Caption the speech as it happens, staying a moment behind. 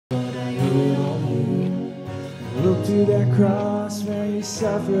to that cross where you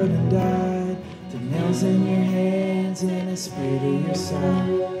suffered and died. The nails in your hands and a spear to your side.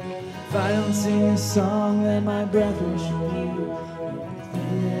 If I don't sing a song, let my breath worship you.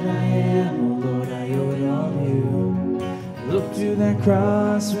 Everything that I am, oh Lord, I owe it all to you. Look to that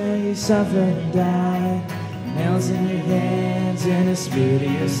cross where you suffered and died. Nails in your hands and a spear to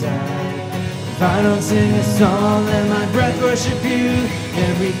your side. If I don't sing a song, let my breath worship you.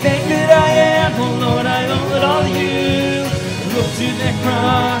 Everything that I am, oh Lord, I owe it all to you. Look to that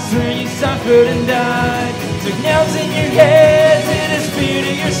cross where you suffered and died. Took nails in your hands and a spear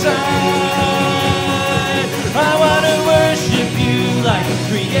to your side. I want to worship you like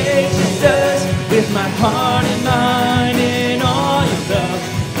creation does, with my heart and mind in all your love.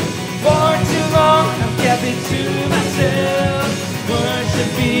 For too long I've kept it to myself. Worship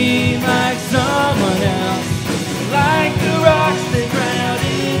me like someone else, like the rocks that cry out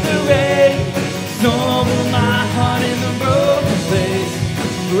in the rain. So will my heart in the broken place.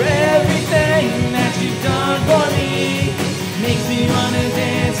 For everything that you've done for me makes me want to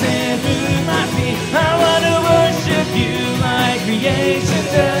dance and move my feet. I want to worship you like creation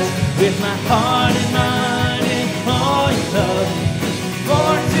does, with my heart and mind and all your love.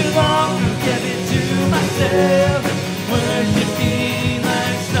 For too long I've kept it to myself. Worship me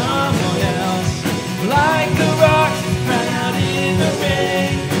like someone else, like the rocks cry out in the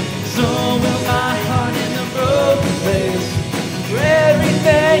rain. So will my heart in the broken place. For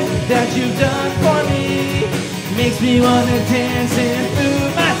everything that you've done for me makes me want to dance and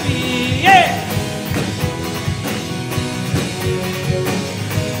move my feet. Yeah!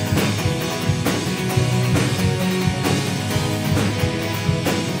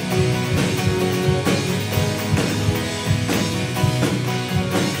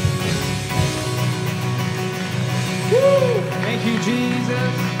 Thank you,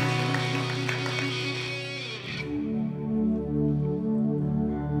 Jesus.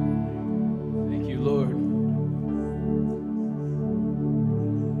 Thank you, Lord.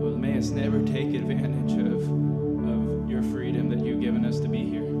 Lord, may us never take advantage of your freedom that you've given us to be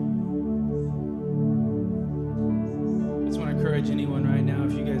here. I just want to encourage anyone right now,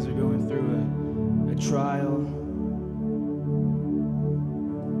 if you guys are going through a trial,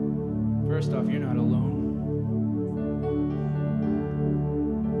 first off, you're not alone.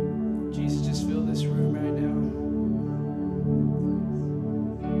 Jesus, just fill this room right now.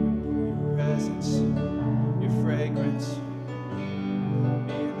 Your presence, your fragrance,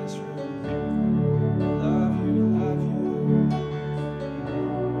 be in this room. Love you, love you.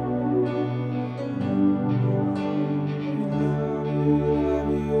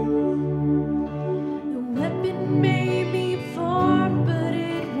 The weapon may be formed, but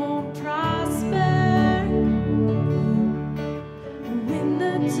it won't prosper. When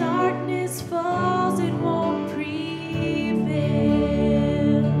the darkness falls, it won't prevail.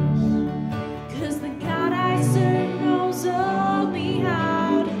 'Cause the God I serve knows only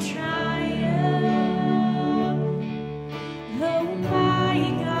how to triumph. Oh, my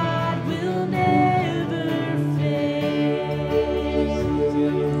God will never fail.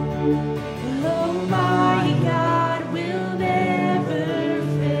 Oh, my God will never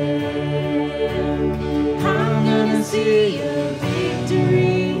fail. I'm gonna see a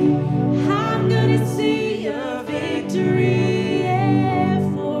victory. I'm gonna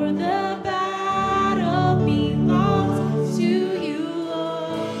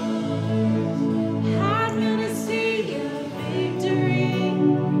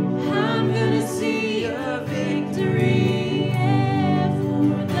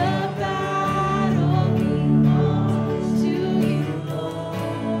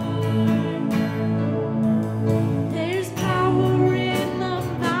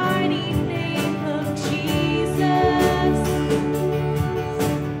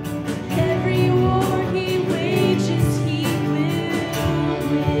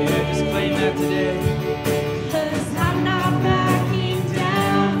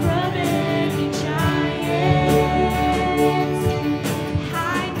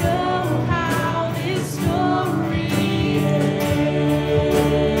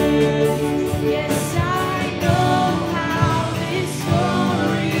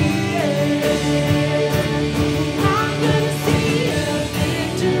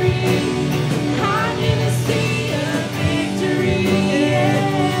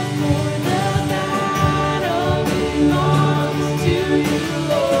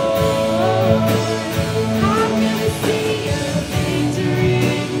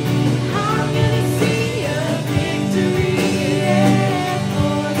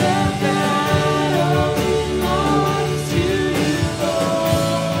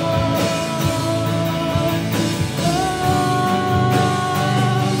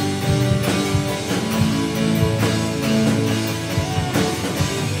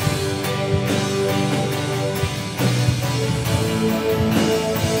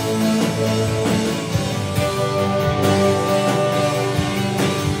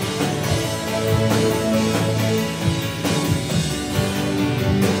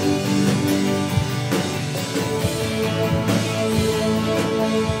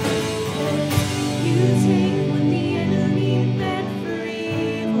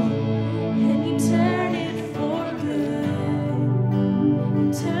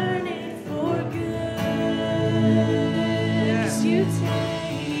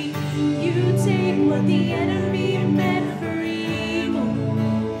You take what the enemy meant for evil,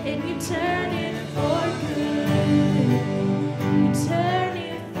 and you turn it for good. You turn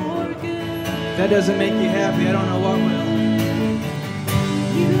it for good. If that doesn't make you happy, I don't know what will.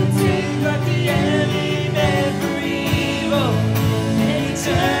 You take what the enemy meant for evil, and you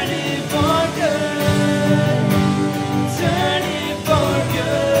turn it for good. Turn it for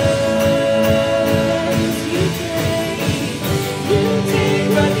good. You take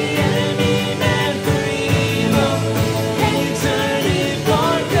what the enemy meant for evil, and you turn it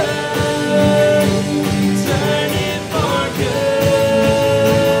for good. Turn it for good.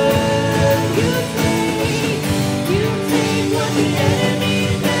 You take what the enemy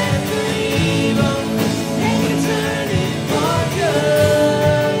meant for evil, and you turn it for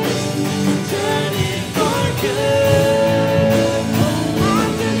good. Turn it for good. I'm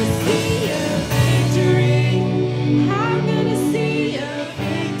gonna see a victory. I'm gonna see a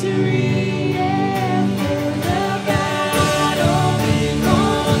victory. Yeah, for the battle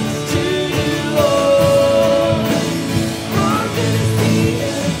belongs to you, Lord. I'm gonna see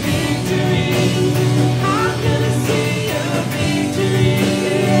a victory. I'm gonna see a victory.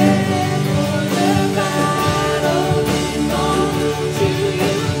 Yeah, for the battle belongs to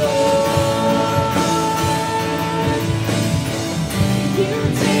you, Lord. You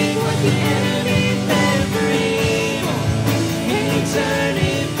take what the enemy meant for evil, and you turn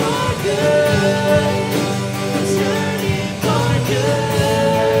it for good. You turn it for good.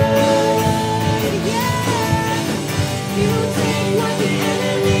 Yeah. You take what the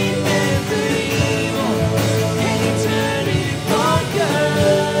enemy meant for evil, and you turn it for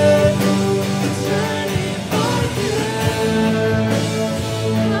good. You turn it for good.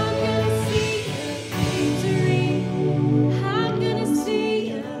 I'm gonna see a victory. I'm gonna see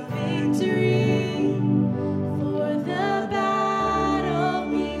a victory. For the battle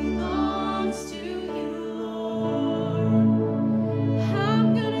belongs to you, Lord. I'm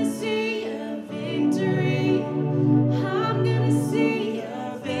gonna see a victory. I'm gonna see a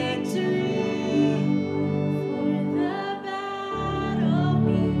victory. For the battle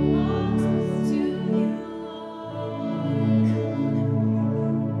belongs to you,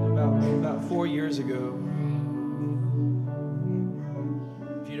 Lord. About 4 years ago,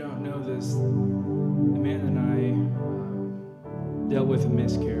 if you don't know this, Amanda and I dealt with a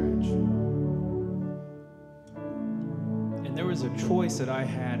miscarriage. And there was a choice that I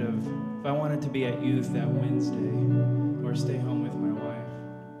had of if I wanted to be at youth that Wednesday or stay home with my wife.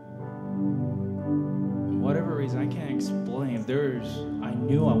 And whatever reason, I can't explain, I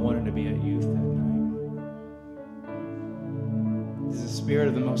knew I wanted to be at youth that night. Because the Spirit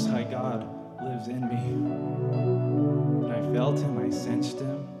of the Most High God lives in me. And I felt Him, I sensed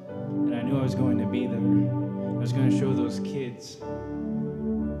Him, and I knew I was going to be there. I was going to show those kids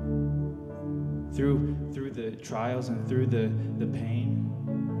through the trials and through the pain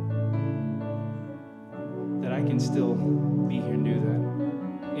that I can still be here and do that.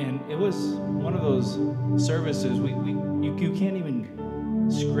 And it was one of those services, you can't even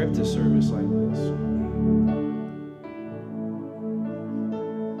script a service like this.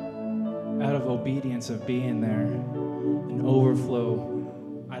 Out of obedience of being there, an overflow,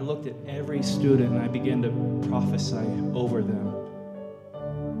 I looked at every student and I began to prophesy over them.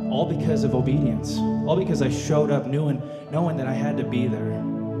 All because of obedience. All because I showed up knowing that I had to be there.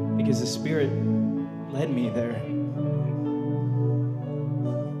 Because the Spirit led me there.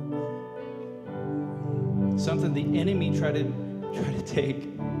 Something the enemy tried to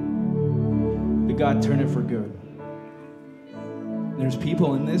take, but God turned it for good. There's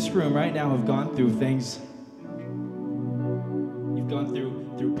people in this room right now who have gone through things. You've gone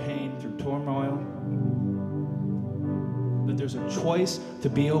through pain, through turmoil. But there's a choice to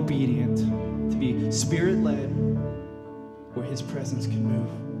be obedient, to be Spirit-led, where His presence can move.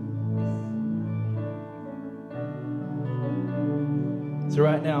 So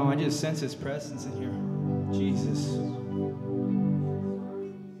right now, I just sense His presence in here. Jesus.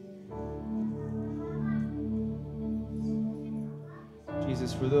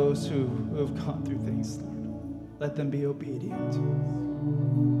 Jesus, for those who have gone through things, Lord, let them be obedient.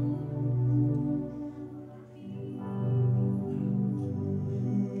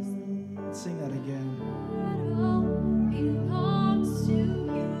 Sing that again. Battle belongs to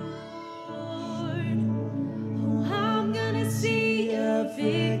you, Lord. Oh, I'm gonna see a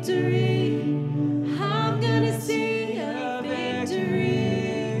victory. I'm gonna see a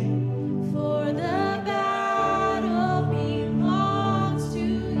victory. For the battle belongs to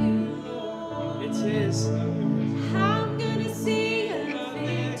you, Lord. It's His. I'm gonna see a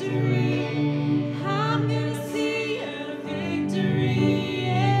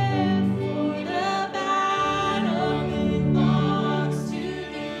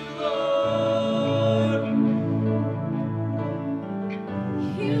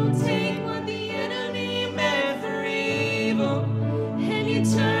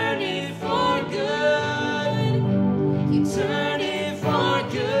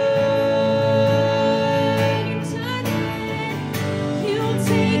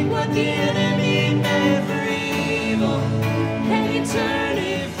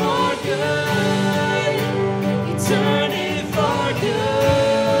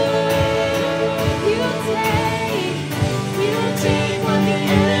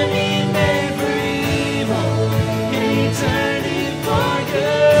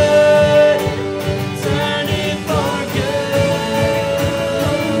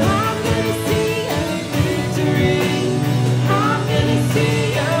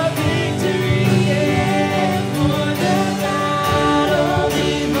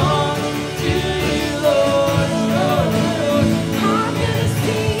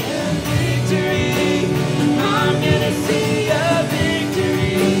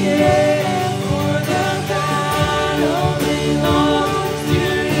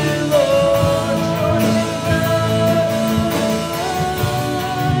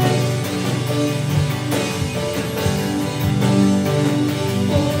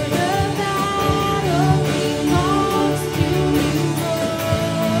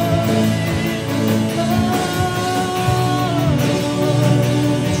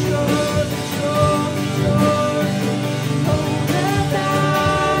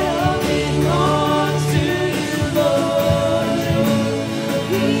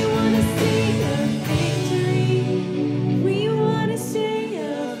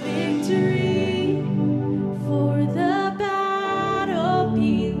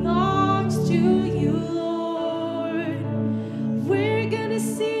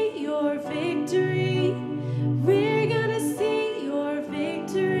see your victory. We're gonna see your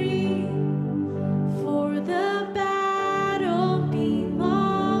victory. For the battle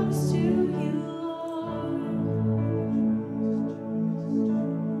belongs to you, Lord.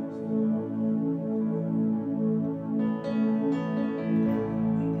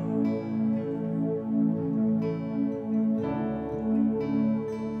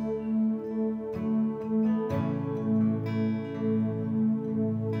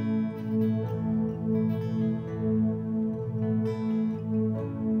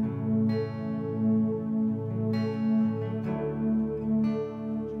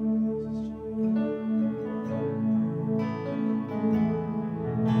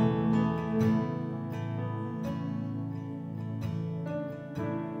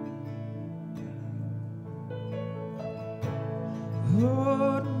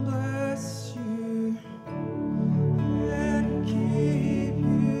 Lord bless you and keep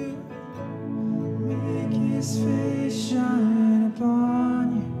you. Make his face shine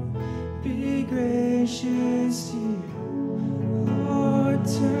upon you. Be gracious to you. Lord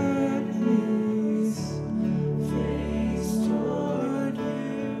turn his face toward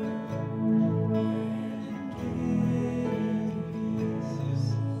you and give you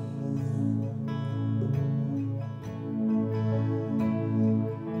peace.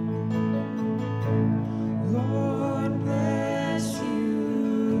 Lord bless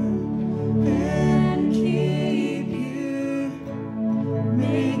you and keep you.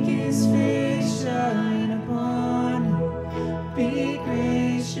 Make his face shine upon you. Be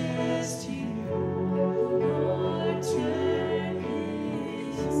gracious to you. Lord turn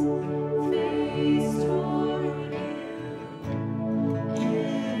his face toward you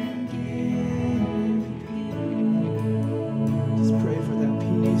and give you peace. Just pray for that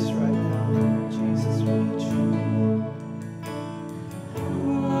peace right now. Jesus, reach.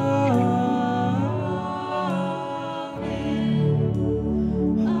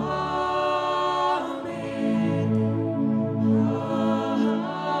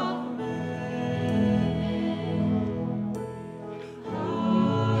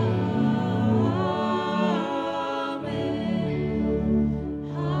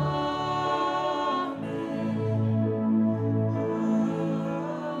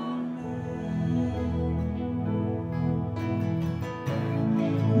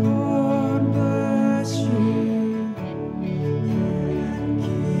 Lord bless you and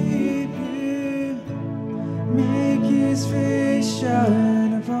keep you. Make his face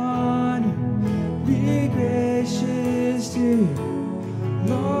shine upon you. Be gracious to you.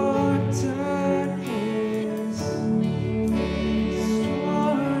 Lord turn his face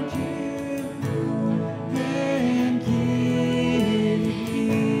toward you and give you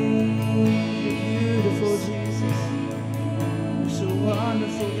peace. Beautiful Jesus. You're so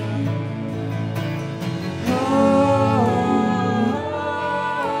wonderful, God.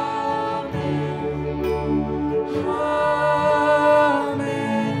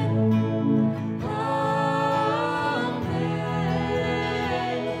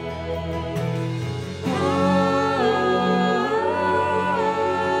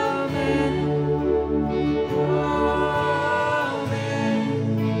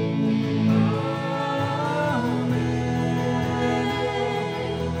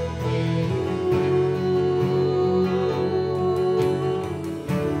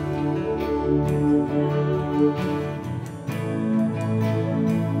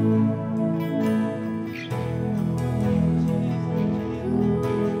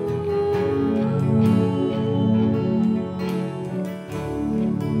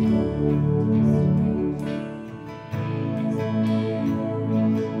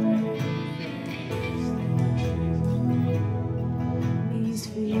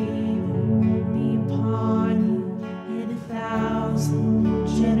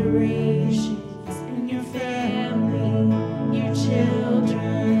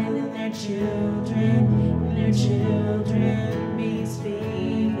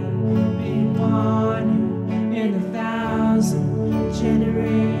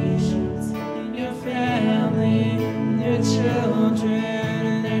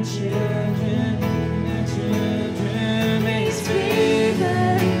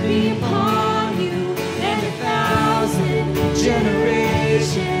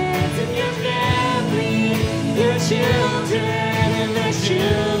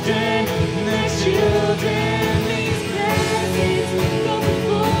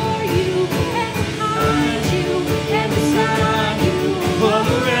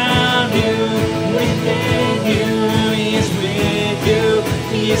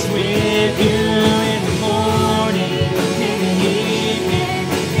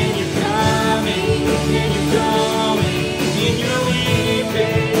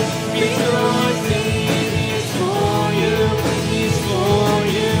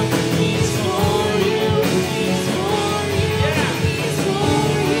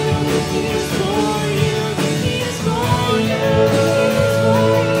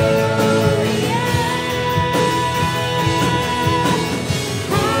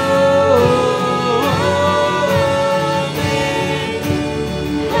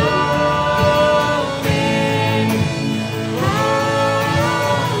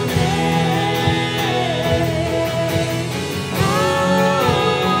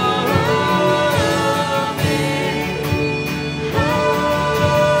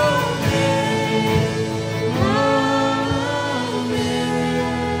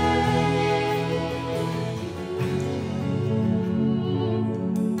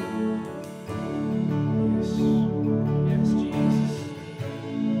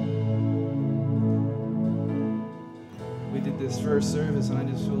 did this first service, and I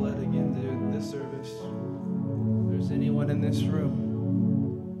just feel led again to do this service. If there's anyone in this room,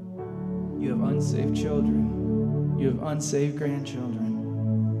 you have unsaved children, you have unsaved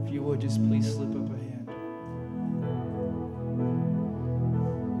grandchildren, if you would just please slip up a hand.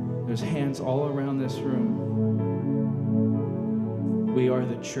 There's hands all around this room. We are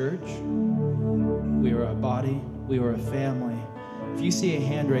the church. We are a body. We are a family. If you see a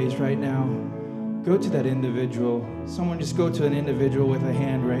hand raised right now, go to that individual. Someone just go to an individual with a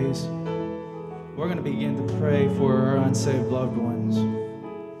hand raised. We're going to begin to pray for our unsaved loved ones.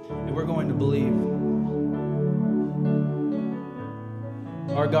 And we're going to believe.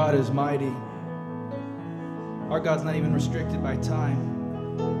 Our God is mighty. Our God's not even restricted by time.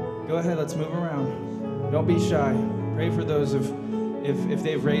 Go ahead, let's move around. Don't be shy. Pray for those if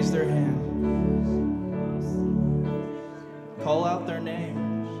they've raised their hand. Call out their name.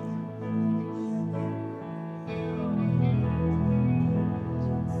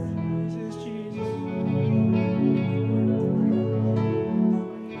 Jesus, Jesus.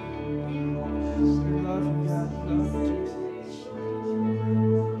 We love you, God. We love you, Jesus.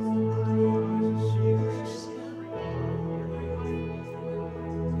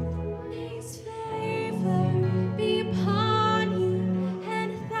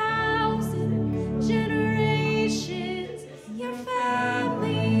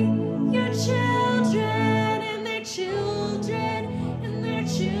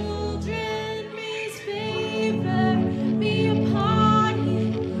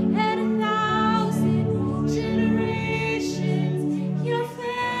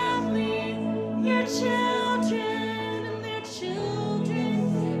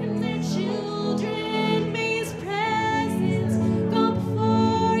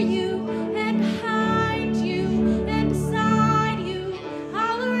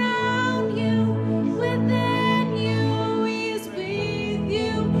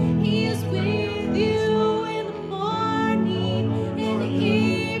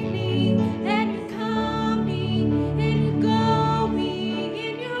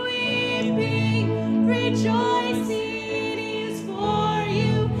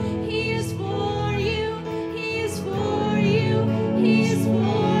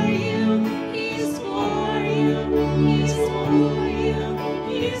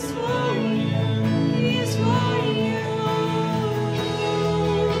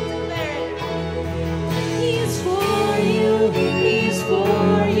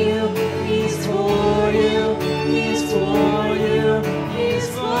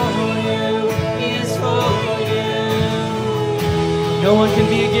 No one can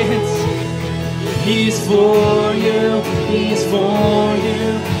be against. He's for you. He's for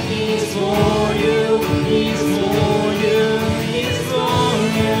you. He's for you. He's for you. He's for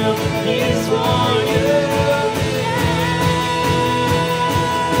you. He's for you.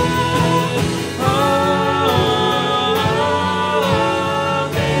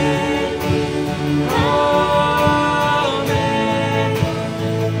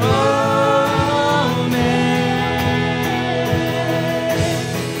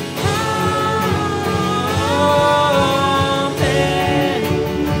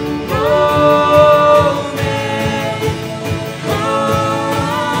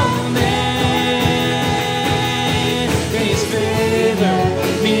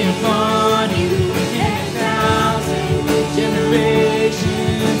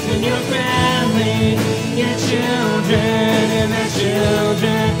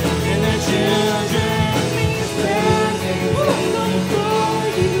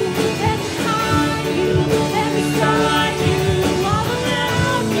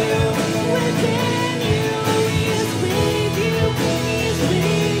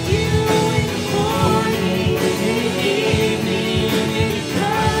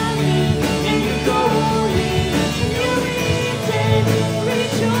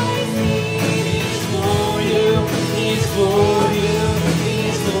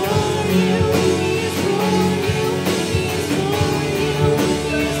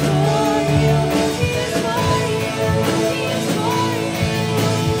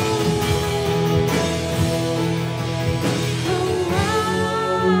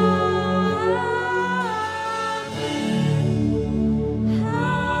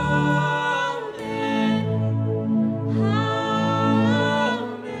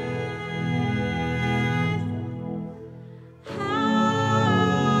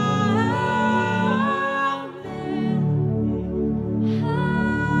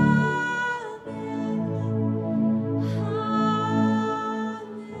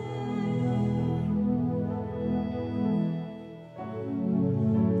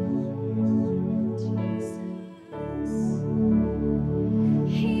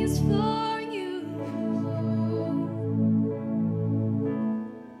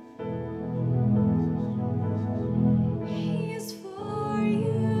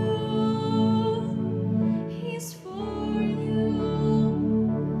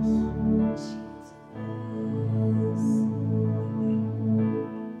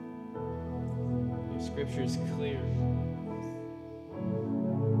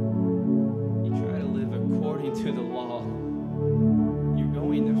 according to the law, you're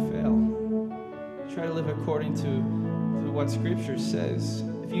going to fail. Try to live according to what Scripture says.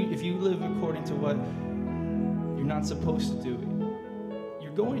 If you live according to what you're not supposed to do,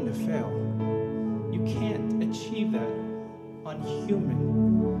 you're going to fail. You can't achieve that on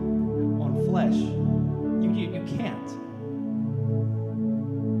human, on flesh. You can't.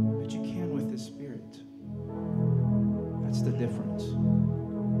 But you can with the Spirit. That's the difference.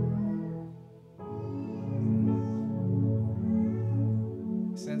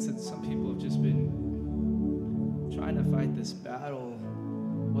 I sense that some people have just been trying to fight this battle.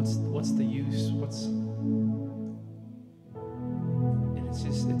 What's the use? And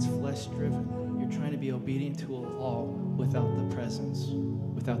it's flesh driven. You're trying to be obedient to a law without the presence,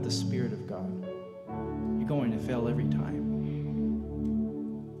 without the Spirit of God. You're going to fail every time.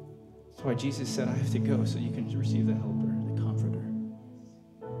 That's why Jesus said, I have to go so you can receive the helper, the comforter,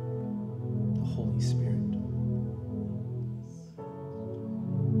 the Holy Spirit.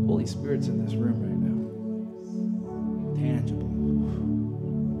 Holy Spirit's in this room right now. Tangible.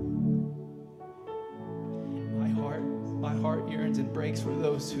 My heart yearns and breaks for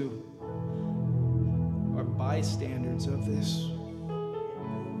those who are bystanders of this,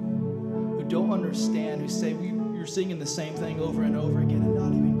 who don't understand, who say you're singing the same thing over and over again and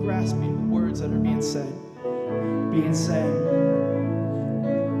not even grasping the words that are being said.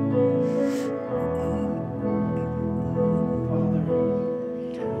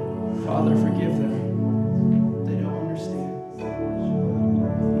 Father, forgive them. They don't understand.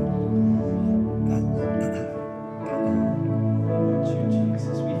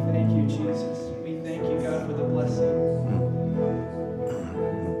 Jesus, we thank you, Jesus. We thank you, God, for the blessing.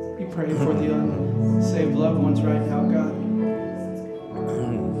 We pray for the unsaved loved ones right now, God.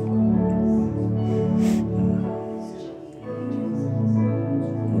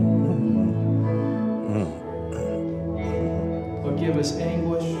 Forgive us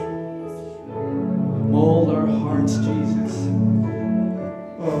anguish. Mold our hearts, Jesus.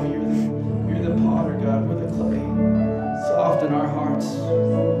 Oh, you're the potter, God. We're the clay. Soften our hearts. It's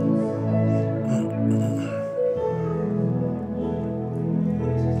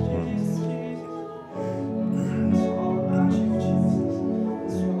all about you, Jesus.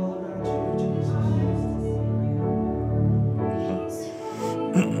 It's all about you,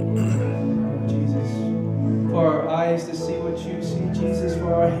 Jesus. For our eyes to see what you see, Jesus.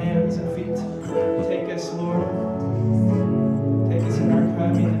 For our hands and feet. Take us, Lord. Take us in our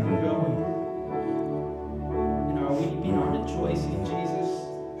coming and our going. In our weeping, our rejoicing, Jesus.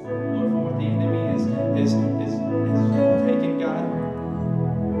 Lord, for what the enemy is taking, God.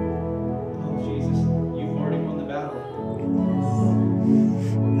 Oh, Jesus, you've already won the battle.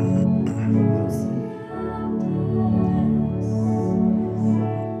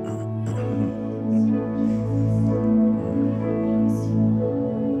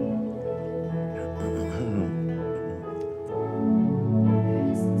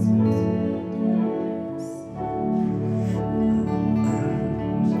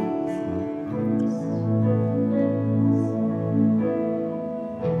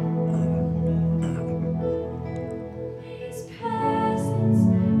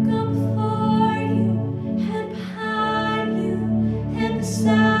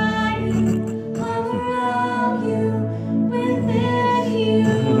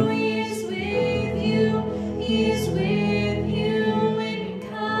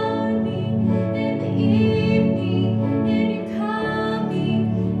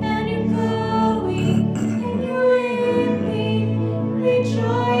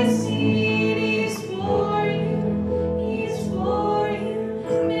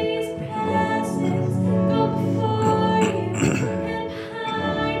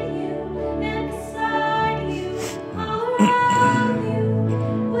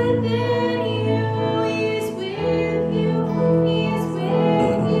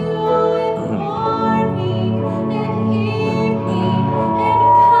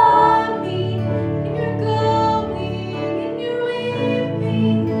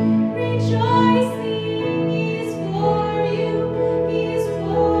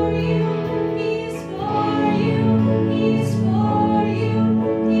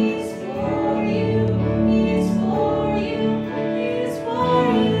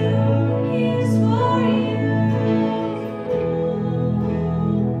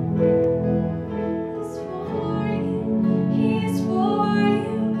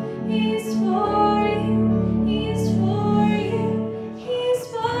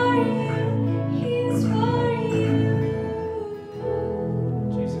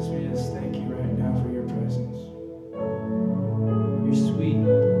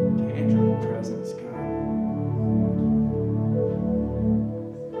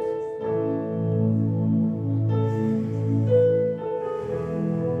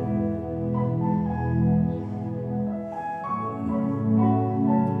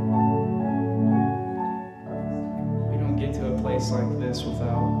 place like this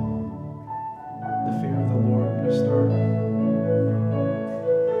without the fear of the Lord. I'm going to start.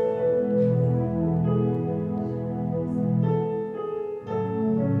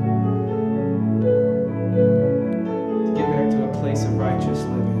 To get back to a place of righteous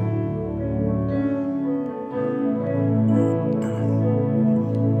living.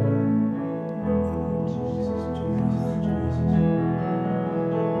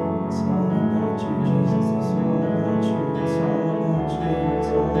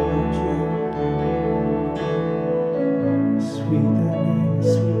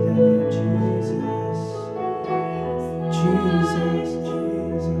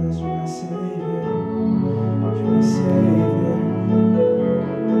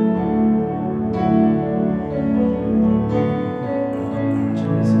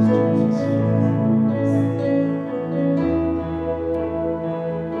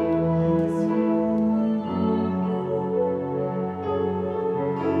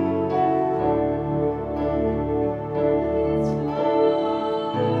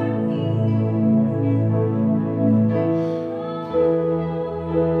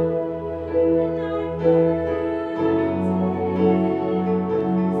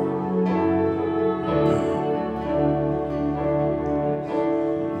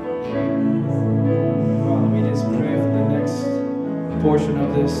 Portion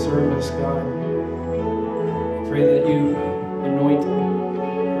of this service, God. I pray that you anoint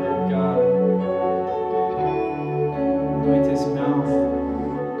her, God. Anoint his mouth.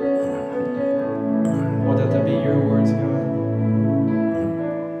 Lord, that there be your words, God.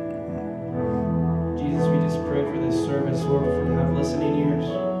 Jesus, we just pray for this service, Lord, for to have listening ears.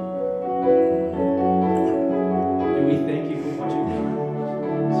 And we thank you for what you've done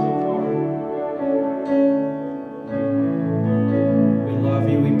so far.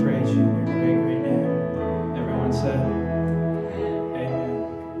 We praise you in your great, great name. Everyone said, Amen.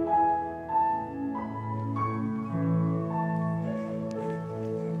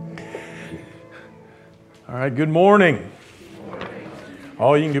 All right, good morning.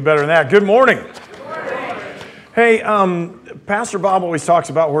 Oh, you can do better than that. Good morning. Hey, Pastor Bob always talks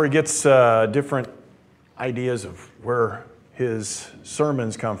about where he gets different ideas of where his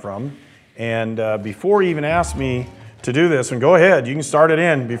sermons come from. And before he even asked me to do this, and go ahead, you can start it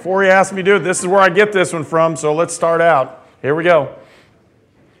in. Before he asked me to do it, this is where I get this one from, so let's start out. Here we go.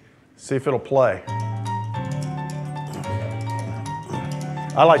 See if it'll play.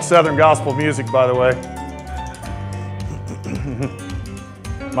 I like Southern gospel music, by the way.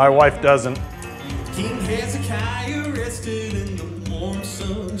 My wife doesn't. King Hezekiah rested in the warm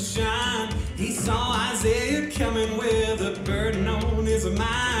sunshine. He saw Isaiah coming with a burden on his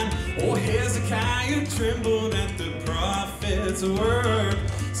mind. Oh, Hezekiah trembled at the prophet's word.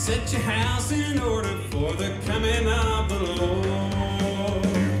 Set your house in order for the coming of the Lord.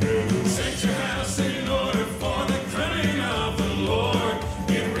 Set your house in order for the coming of the Lord.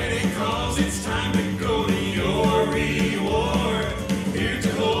 Get ready, cause it's time to go to your reward. Hear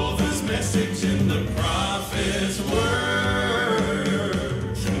Jehovah's message in the prophet's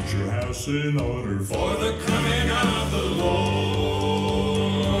word. Set your house in order for the coming of the Lord.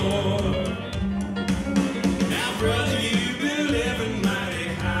 Now, brother, you've been living mighty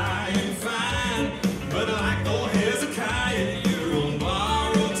high and fine, but like old Hezekiah, you're on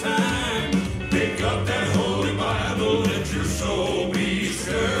borrowed time. Pick up that Holy Bible, let your soul be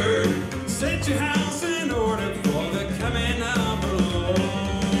stirred. Set your house in order for the coming of the Lord.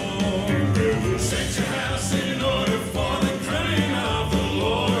 Set your house in order for the coming of the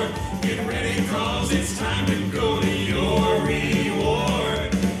Lord. Get ready, cause it's time to go to your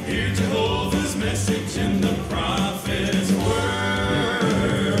reward. Hear Jehovah's message in the prophet's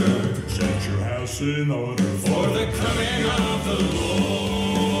word. Set your house in order for the coming of the Lord.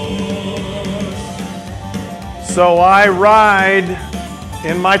 So I ride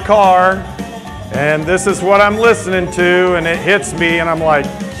in my car, and this is what I'm listening to, and it hits me, and I'm like,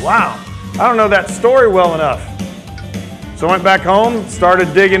 wow, I don't know that story well enough. So I went back home,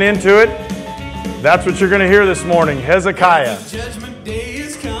 started digging into it. That's what you're going to hear this morning, Hezekiah. The judgment day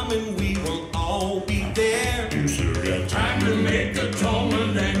is coming, we will all be there. You sure got time to make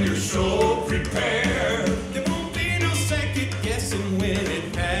atonement, and you're so prepared. There won't be no second guessing when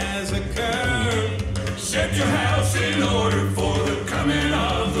it has occurred. Set your house in order for the coming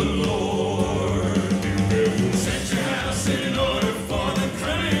of the Lord. Set your house in order for the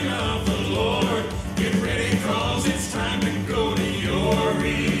coming of the Lord. Get ready, cause it's time to go to your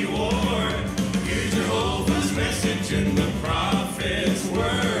reward. Hear Jehovah's message in the prophet.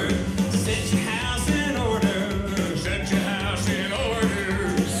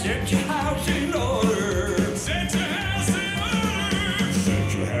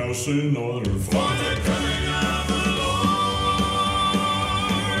 in order for the coming of the Lord.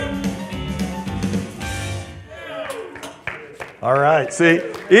 All right, see,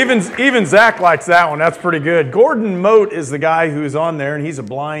 even Zach likes that one. That's pretty good. Gordon Mote is the guy who's on there, and he's a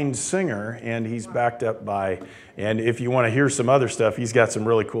blind singer, and he's backed up by, and if you want to hear some other stuff, he's got some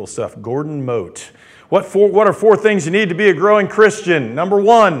really cool stuff. Gordon Mote. What are 4 things you need to be a growing Christian? Number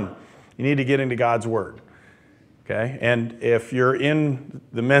 1, you need to get into God's Word. Okay, and if you're in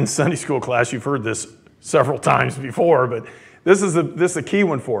the men's Sunday school class, you've heard this several times before, but this is a key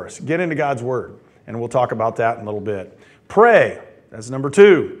one for us. Get into God's Word, and we'll talk about that in a little bit. Pray. That's number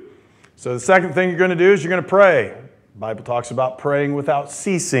 2. So the second thing you're going to do is you're going to pray. The Bible talks about praying without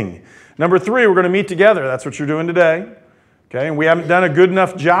ceasing. Number 3, we're going to meet together. That's what you're doing today. Okay, and we haven't done a good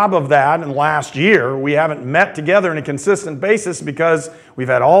enough job of that in the last year. We haven't met together on a consistent basis because we've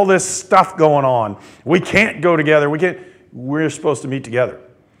had all this stuff going on. We can't go together. We're supposed to meet together.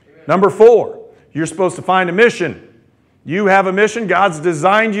 Amen. Number 4, you're supposed to find a mission. You have a mission. God's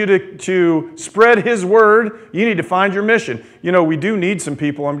designed you to spread His Word. You need to find your mission. You know, we do need some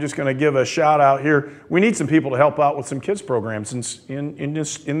people. I'm just going to give a shout out here. We need some people to help out with some kids programs in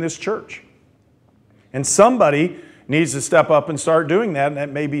this church. And somebody needs to step up and start doing that, and that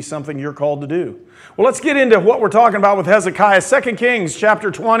may be something you're called to do. Well, let's get into what we're talking about with Hezekiah. 2 Kings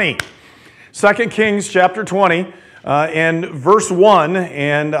chapter 20. 2 Kings chapter 20 and verse 1,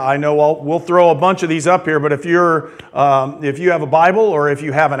 and I know we'll throw a bunch of these up here, but if you have a Bible or if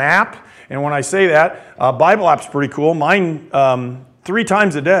you have an app, and when I say that, Bible app's pretty cool. Mine, 3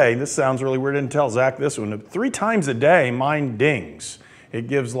 times a day, this sounds really weird, I didn't tell Zach this one, 3 times a day mine dings. It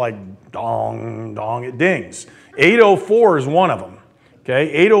gives like dong, dong, it dings. 8:04 is one of them.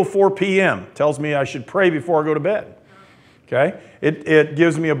 Okay, 8:04 p.m. tells me I should pray before I go to bed. Okay, it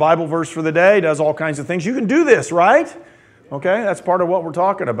gives me a Bible verse for the day, does all kinds of things. You can do this, right? Okay, that's part of what we're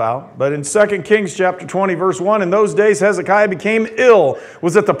talking about. But in 2 Kings chapter 20, verse 1, in those days Hezekiah became ill,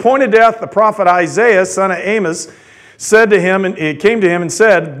 was at the point of death. The prophet Isaiah, son of Amos, said to him, and it came to him and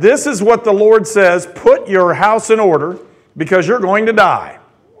said, "This is what the Lord says, put your house in order, because you're going to die.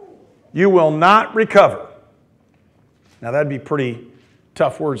 You will not recover." Now, that'd be pretty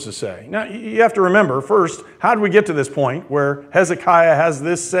tough words to say. Now, you have to remember, first, how did we get to this point where Hezekiah has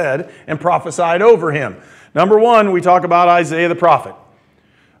this said and prophesied over him? Number 1, we talk about Isaiah the prophet.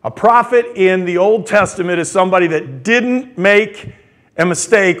 A prophet in the Old Testament is somebody that didn't make a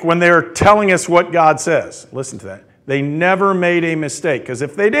mistake when they're telling us what God says. Listen to that. They never made a mistake, because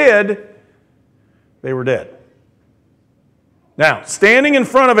if they did, they were dead. Now, standing in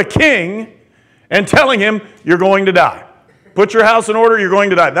front of a king and telling him, you're going to die. Put your house in order, you're going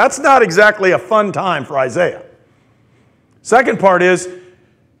to die. That's not exactly a fun time for Isaiah. Second part is,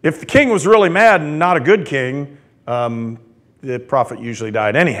 if the king was really mad and not a good king, the prophet usually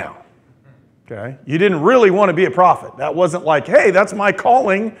died anyhow. Okay? You didn't really want to be a prophet. That wasn't like, hey, that's my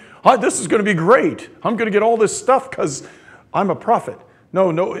calling. This is going to be great. I'm going to get all this stuff because I'm a prophet.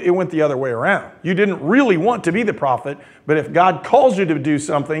 No, it went the other way around. You didn't really want to be the prophet, but if God calls you to do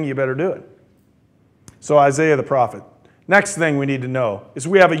something, you better do it. So Isaiah the prophet. Next thing we need to know is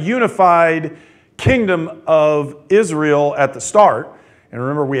we have a unified kingdom of Israel at the start. And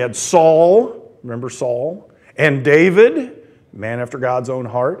remember, we had Saul, and David, man after God's own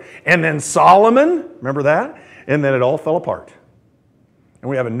heart, and then Solomon, remember that? And then it all fell apart. And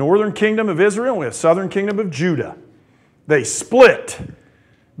we have a northern kingdom of Israel, and we have a southern kingdom of Judah. They split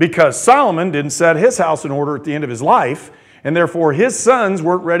because Solomon didn't set his house in order at the end of his life, and therefore his sons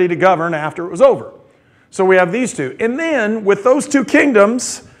weren't ready to govern after it was over. So we have these two. And then with those two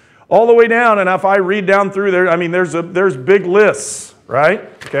kingdoms all the way down, and if I read down through there, I mean, there's big lists, right?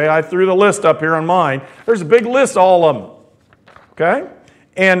 Okay, I threw the list up here on mine. There's a big list, all of them. Okay?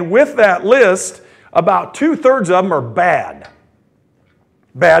 And with that list, about 2/3 of them are bad.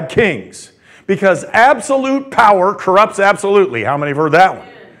 Bad kings. Because absolute power corrupts absolutely. How many have heard that one?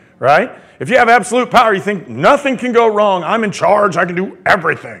 Right? If you have absolute power, you think nothing can go wrong. I'm in charge. I can do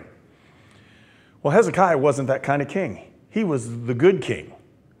everything. Well, Hezekiah wasn't that kind of king. He was the good king.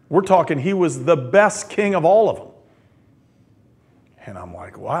 We're talking he was the best king of all of them. And I'm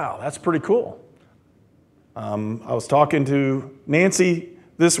like, wow, that's pretty cool. I was talking to Nancy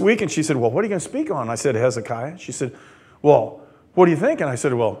this week, and she said, well, what are you going to speak on? I said, Hezekiah. She said, well, what do you think? And I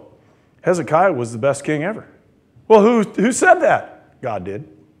said, well, Hezekiah was the best king ever. Well, who said that? God did.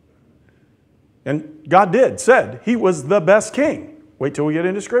 And God said he was the best king. Wait till we get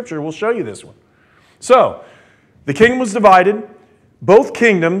into Scripture. We'll show you this one. So, the kingdom was divided. Both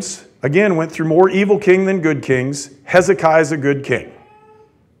kingdoms, again, went through more evil king than good kings. Hezekiah is a good king.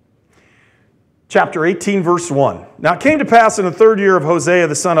 chapter 18, verse 1. Now it came to pass in the 3rd year of Hosea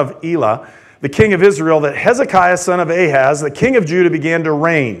the son of Elah, the king of Israel, that Hezekiah son of Ahaz, the king of Judah, began to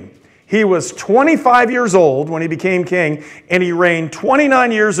reign. He was 25 years old when he became king, and he reigned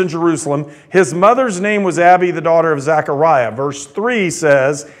 29 years in Jerusalem. His mother's name was Abi, the daughter of Zechariah. Verse 3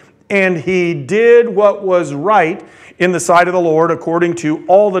 says, and he did what was right in the sight of the Lord, according to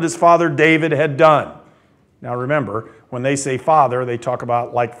all that his father David had done. Now remember, when they say father, they talk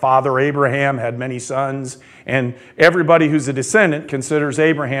about like Father Abraham had many sons, and everybody who's a descendant considers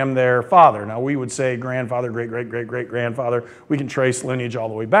Abraham their father. Now we would say grandfather, great-great-great-great-grandfather. We can trace lineage all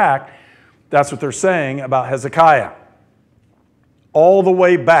the way back. That's what they're saying about Hezekiah. All the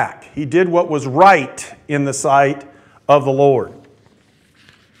way back. He did what was right in the sight of the Lord.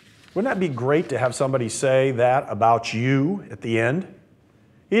 Wouldn't that be great to have somebody say that about you at the end?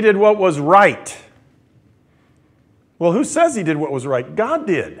 He did what was right. Well, who says he did what was right? God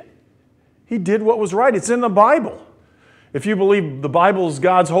did. He did what was right. It's in the Bible. If you believe the Bible is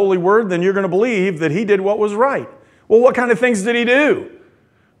God's holy word, then you're going to believe that he did what was right. Well, what kind of things did he do?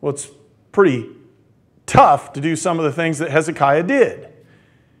 Well, it's pretty tough to do some of the things that Hezekiah did.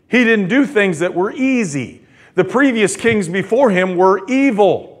 He didn't do things that were easy. The previous kings before him were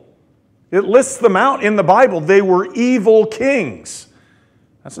evil. It lists them out in the Bible. They were evil kings.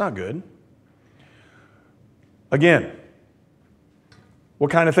 That's not good. Again, what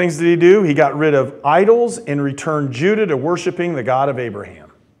kind of things did he do? He got rid of idols and returned Judah to worshiping the God of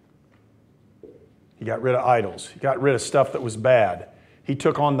Abraham. He got rid of idols. He got rid of stuff that was bad. He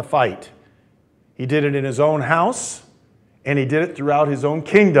took on the fight. He did it in his own house, and he did it throughout his own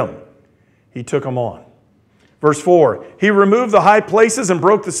kingdom. He took them on. Verse 4, he removed the high places and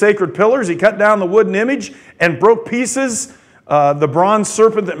broke the sacred pillars. He cut down the wooden image and broke pieces the bronze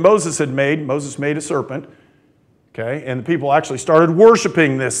serpent that Moses had made. Moses made a serpent. Okay, and the people actually started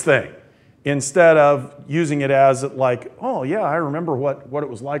worshiping this thing instead of using it as like, oh yeah, I remember what it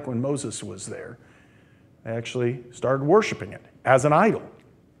was like when Moses was there. They actually started worshiping it as an idol.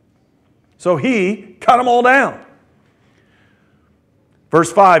 So he cut them all down.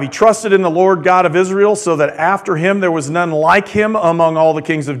 Verse 5, he trusted in the Lord God of Israel, so that after him there was none like him among all the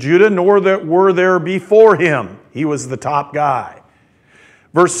kings of Judah, nor that were there before him. He was the top guy.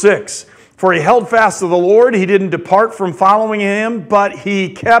 Verse 6, for he held fast to the Lord, he didn't depart from following him, but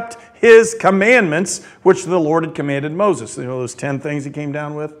he kept his commandments, which the Lord had commanded Moses. You know those 10 things he came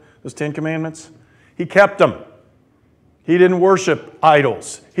down with, those 10 commandments? He kept them. He didn't worship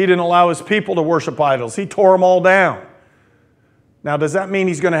idols. He didn't allow his people to worship idols. He tore them all down. Now, does that mean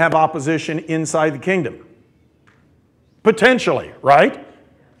he's going to have opposition inside the kingdom? Potentially, right?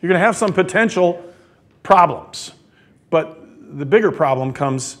 You're going to have some potential problems. But the bigger problem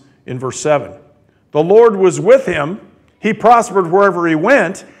comes in verse 7. The Lord was with him. He prospered wherever he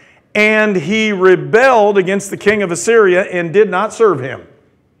went, and he rebelled against the king of Assyria and did not serve him.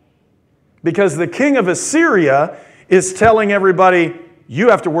 Because the king of Assyria is telling everybody, you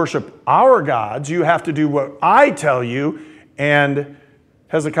have to worship our gods. You have to do what I tell you. And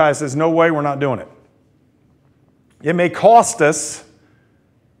Hezekiah says, no way, we're not doing it. It may cost us,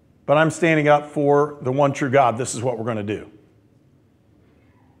 but I'm standing up for the one true God. This is what we're going to do.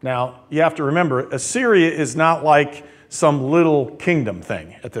 Now, you have to remember, Assyria is not like some little kingdom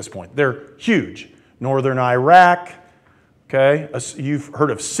thing at this point. They're huge. Northern Iraq, okay? You've heard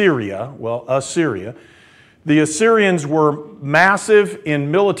of Syria. Well, Assyria. The Assyrians were massive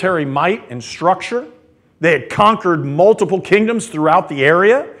in military might and structure. They had conquered multiple kingdoms throughout the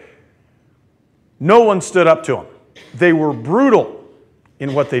area. No one stood up to them. They were brutal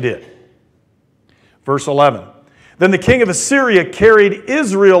in what they did. Verse 11. Then the king of Assyria carried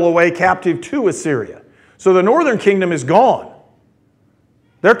Israel away captive to Assyria. So the northern kingdom is gone.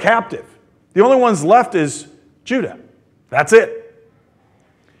 They're captive. The only ones left is Judah. That's it.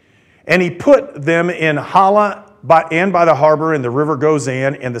 And he put them in Hala and by the harbor in the river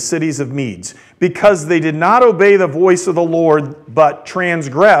Gozan and the cities of Medes, because they did not obey the voice of the Lord, but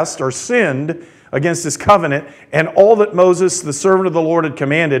transgressed or sinned against his covenant and all that Moses, the servant of the Lord, had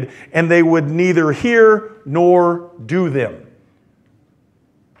commanded, and they would neither hear nor do them.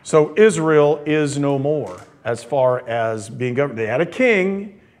 So Israel is no more as far as being governed. They had a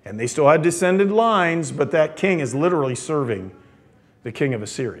king, and they still had descended lines, but that king is literally serving the king of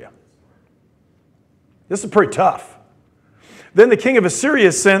Assyria. This is pretty tough. Then the king of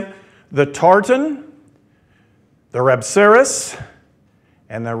Assyria sent the Tartan, the Rabsaris,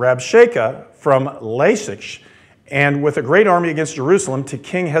 and the Rabshakeh from Lachish, and with a great army against Jerusalem to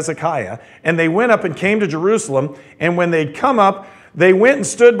King Hezekiah. And they went up and came to Jerusalem, and when they'd come up, They went and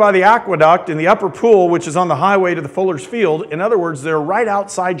stood by the aqueduct in the upper pool, which is on the highway to the fuller's field. In other words, they're right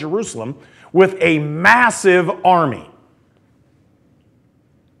outside Jerusalem with a massive army.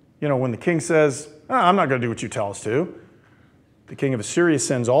 You know, when the king says, I'm not going to do what you tell us to, the king of Assyria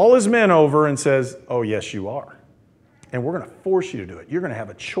sends all his men over and says, oh, yes, you are. And we're going to force you to do it. You're going to have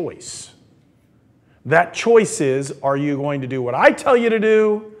a choice. That choice is, are you going to do what I tell you to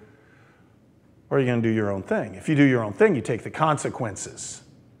do, or are you going to do your own thing? If you do your own thing, you take the consequences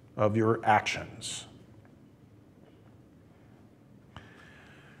of your actions.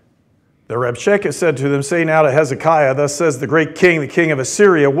 The Rabshakeh said to them, say now to Hezekiah, thus says the great king, the king of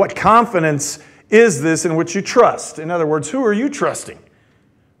Assyria, what confidence is this in which you trust? In other words, who are you trusting?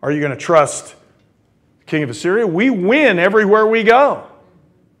 Are you going to trust the king of Assyria? We win everywhere we go.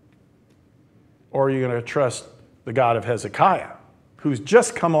 Or are you going to trust the God of Hezekiah, who's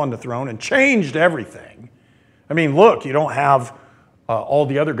just come on the throne and changed everything? I mean, look, you don't have all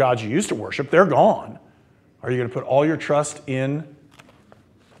the other gods you used to worship. They're gone. Are you going to put all your trust in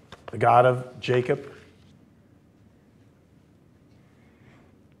the God of Jacob?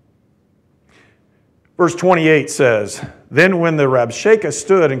 Verse 28 says, then when the Rabshakeh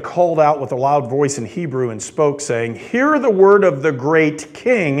stood and called out with a loud voice in Hebrew and spoke, saying, hear the word of the great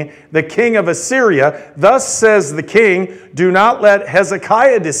king, the king of Assyria. Thus says the king, do not let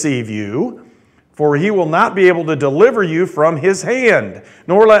Hezekiah deceive you, for he will not be able to deliver you from his hand.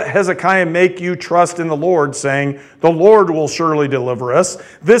 Nor let Hezekiah make you trust in the Lord, saying, the Lord will surely deliver us.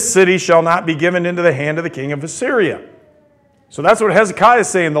 This city shall not be given into the hand of the king of Assyria. So that's what Hezekiah is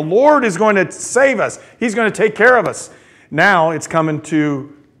saying. The Lord is going to save us. He's going to take care of us. Now it's coming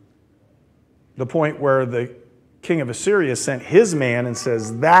to the point where the king of Assyria sent his man and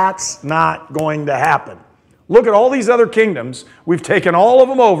says, that's not going to happen. Look at all these other kingdoms. We've taken all of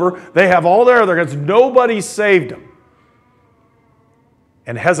them over. They have all their other gods. Nobody saved them.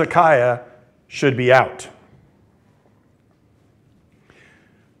 And Hezekiah should be out.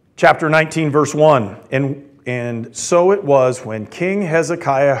 Chapter 19, verse 1. And so it was when King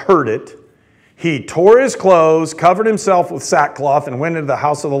Hezekiah heard it, he tore his clothes, covered himself with sackcloth, and went into the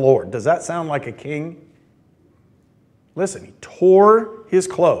house of the Lord. Does that sound like a king? Listen, he tore his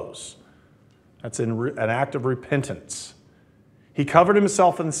clothes. That's an act of repentance. He covered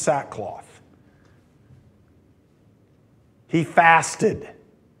himself in sackcloth. He fasted.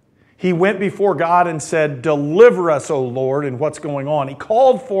 He went before God and said, deliver us, O Lord, in what's going on. He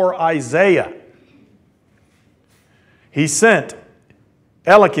called for Isaiah. He sent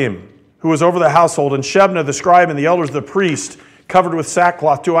Eliakim, who was over the household, and Shebna the scribe and the elders of the priest, covered with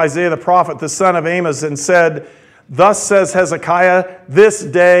sackcloth, to Isaiah the prophet, the son of Amos, and said, thus says Hezekiah, this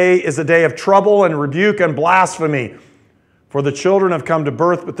day is a day of trouble and rebuke and blasphemy. For the children have come to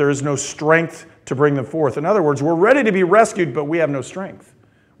birth, but there is no strength to bring them forth. In other words, we're ready to be rescued, but we have no strength.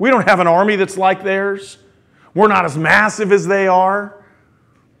 We don't have an army that's like theirs. We're not as massive as they are.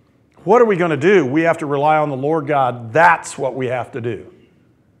 What are we going to do? We have to rely on the Lord God. That's what we have to do.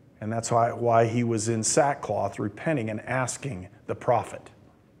 And that's why he was in sackcloth, repenting and asking the prophet.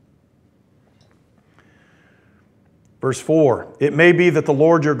 Verse 4, it may be that the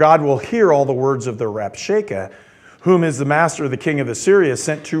Lord your God will hear all the words of the Rabshakeh, whom is the master of the king of Assyria,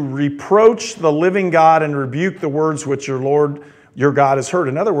 sent to reproach the living God and rebuke the words which your Lord your God has heard.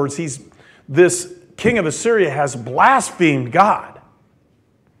 In other words, this king of Assyria has blasphemed God.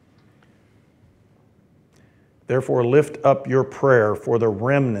 Therefore, lift up your prayer for the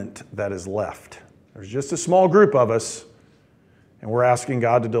remnant that is left. There's just a small group of us, and we're asking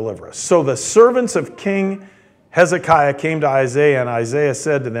God to deliver us. So the servants of King Hezekiah came to Isaiah, and Isaiah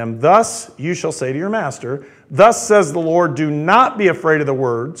said to them, thus you shall say to your master, thus says the Lord, do not be afraid of the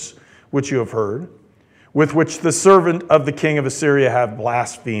words which you have heard, with which the servant of the king of Assyria have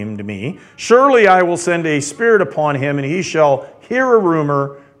blasphemed me. Surely I will send a spirit upon him, and he shall hear a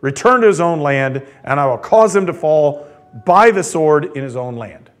rumor, return to his own land, and I will cause him to fall by the sword in his own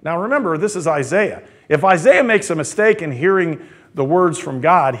land. Now remember, this is Isaiah. If Isaiah makes a mistake in hearing the words from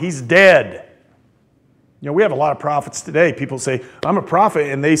God, he's dead. You know, we have a lot of prophets today. People say, I'm a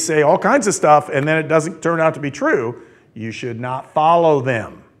prophet, and they say all kinds of stuff, and then it doesn't turn out to be true. You should not follow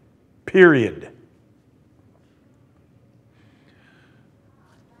them, period.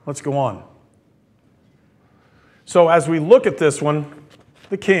 Let's go on. So as we look at this one,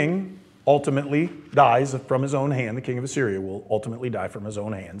 the king ultimately dies from his own hand. The king of Assyria will ultimately die from his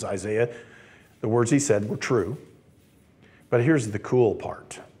own hands. Isaiah, the words he said were true. But here's the cool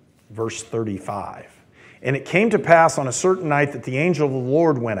part. Verse 35. And it came to pass on a certain night that the angel of the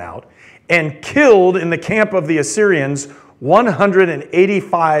Lord went out and killed in the camp of the Assyrians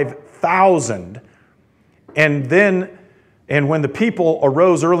 185,000. And And when the people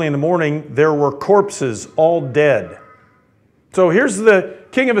arose early in the morning, there were corpses, all dead. So here's the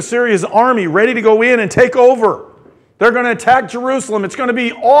king of Assyria's army ready to go in and take over. They're going to attack Jerusalem. It's going to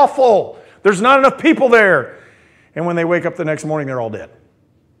be awful. There's not enough people there. And when they wake up the next morning, they're all dead.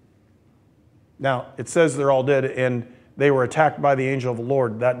 Now, it says they're all dead and they were attacked by the angel of the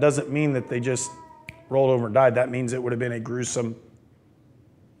Lord. That doesn't mean that they just rolled over and died. That means it would have been a gruesome,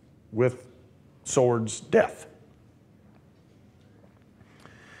 with swords, death.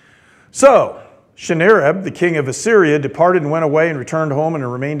 So, Sennacherib, the king of Assyria, departed and went away and returned home and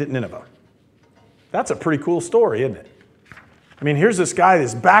remained at Nineveh. That's a pretty cool story, isn't it? I mean, here's this guy,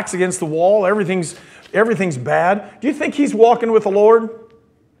 his back's against the wall, everything's bad. Do you think he's walking with the Lord?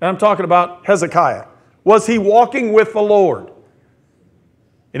 And I'm talking about Hezekiah. Was he walking with the Lord?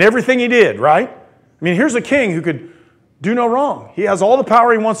 In everything he did, right? I mean, here's a king who could do no wrong. He has all the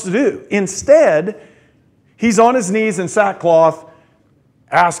power he wants to do. Instead, he's on his knees in sackcloth,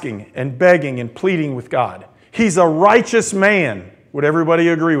 asking and begging and pleading with God. He's a righteous man. Would everybody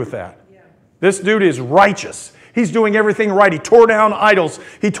agree with that? Yeah. This dude is righteous. He's doing everything right. He tore down idols.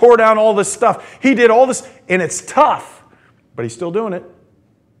 He tore down all this stuff. He did all this, and it's tough, but he's still doing it.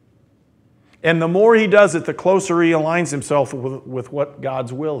 And the more he does it, the closer he aligns himself with what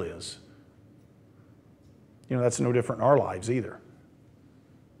God's will is. You know, that's no different in our lives either.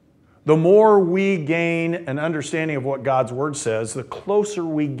 The more we gain an understanding of what God's Word says, the closer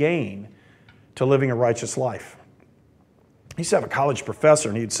we gain to living a righteous life. I used to have a college professor,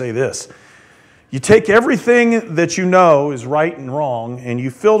 and he'd say this: you take everything that you know is right and wrong, and you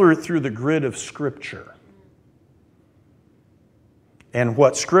filter it through the grid of Scripture. And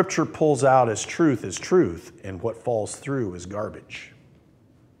what Scripture pulls out as truth, and what falls through is garbage.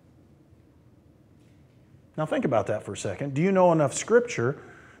 Now think about that for a second. Do you know enough Scripture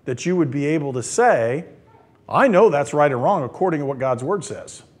that you would be able to say, I know that's right and wrong according to what God's Word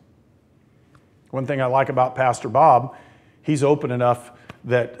says? One thing I like about Pastor Bob, he's open enough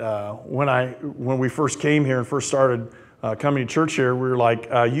that when we first came here and first started coming to church here, we were like,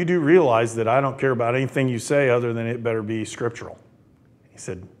 you do realize that I don't care about anything you say other than it better be scriptural. He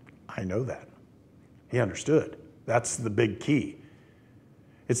said, I know that. He understood. That's the big key.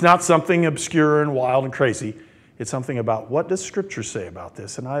 It's not something obscure and wild and crazy. It's something about what does Scripture say about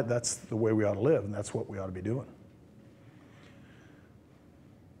this? And that's the way we ought to live, and that's what we ought to be doing.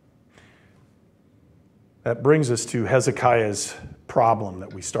 That brings us to Hezekiah's problem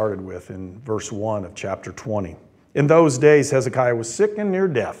that we started with in verse 1 of chapter 20. In those days, Hezekiah was sick and near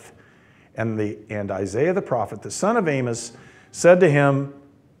death, and Isaiah the prophet, the son of Amos,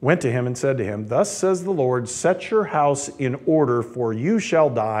 went to him and said to him, Thus says the Lord, set your house in order, for you shall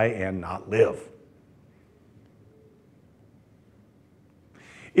die and not live.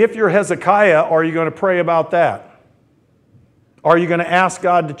 If you're Hezekiah, are you going to pray about that? Are you going to ask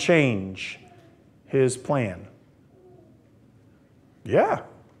God to change His plan? Yeah,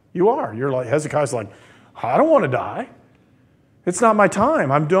 you are. You're like, Hezekiah's like, I don't want to die. It's not my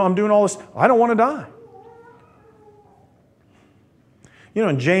time. I'm doing all this. I don't want to die. You know,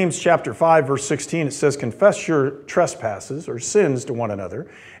 in James chapter 5, verse 16, it says, confess your trespasses or sins to one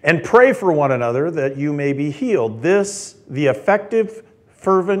another and pray for one another that you may be healed. This, the effective,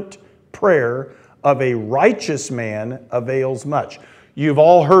 fervent prayer of a righteous man avails much. You've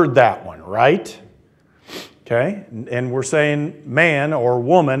all heard that one, right? Okay, and we're saying man or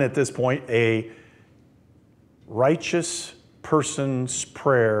woman at this point, a righteous person's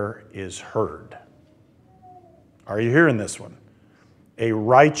prayer is heard. Are you hearing this one? A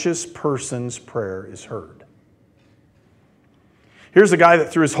righteous person's prayer is heard. Here's a guy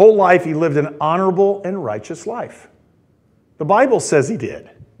that through his whole life he lived an honorable and righteous life. The Bible says he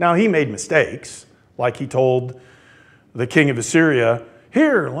did. Now he made mistakes, like he told the king of Assyria,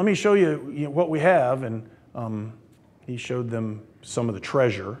 here, let me show you what we have. And he showed them some of the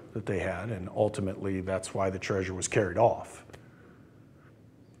treasure that they had, and ultimately that's why the treasure was carried off.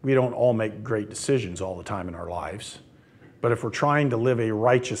 We don't all make great decisions all the time in our lives. But if we're trying to live a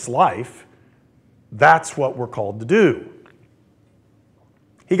righteous life, that's what we're called to do.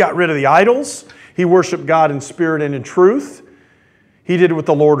 He got rid of the idols. He worshiped God in spirit and in truth. He did what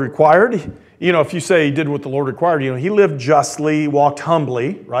the Lord required. You know, if you say he did what the Lord required, you know, he lived justly, walked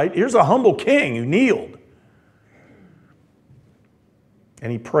humbly, right? Here's a humble king who kneeled.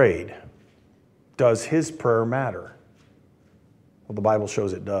 And he prayed. Does his prayer matter? Well, the Bible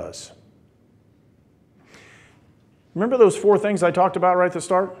shows it does. Remember those 4 things I talked about right at the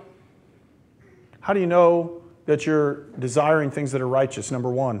start? How do you know that you're desiring things that are righteous?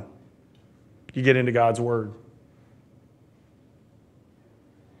 Number 1, you get into God's Word.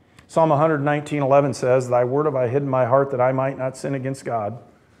 Psalm 119:11 says, "Thy word have I hid in my heart that I might not sin against God."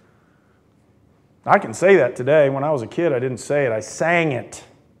 I can say that today. When I was a kid, I didn't say it. I sang it.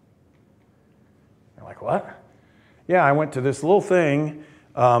 You're like, what? Yeah, I went to this little thing.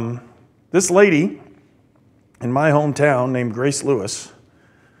 This lady in my hometown named Grace Lewis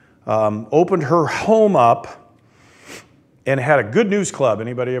opened her home up and had a Good News Club.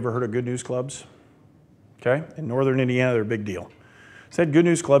 Anybody ever heard of Good News Clubs? Okay, in northern Indiana, they're a big deal. Said Good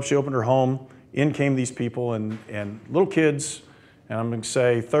News Club. She opened her home. In came these people and little kids, and I'm going to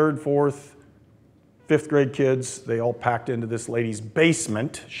say 3rd, 4th, 5th grade kids. They all packed into this lady's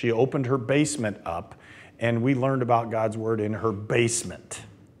basement. She opened her basement up, and we learned about God's Word in her basement.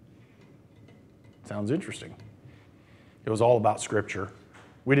 Sounds interesting. It was all about Scripture.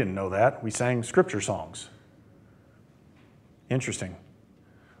 We didn't know that. We sang Scripture songs. Interesting.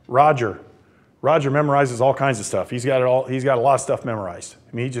 Roger memorizes all kinds of stuff. He's got a lot of stuff memorized.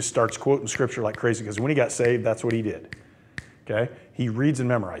 I mean, he just starts quoting Scripture like crazy because when he got saved, that's what he did. Okay? He reads and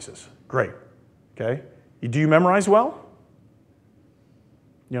memorizes. Great. Okay? Do you memorize well?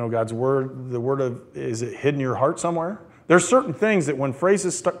 You know, God's Word, is it hidden in your heart somewhere? There's certain things that when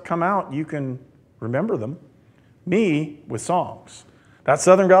phrases come out, you can remember them. Me, with songs. That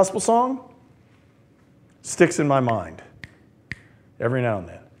Southern Gospel song sticks in my mind every now and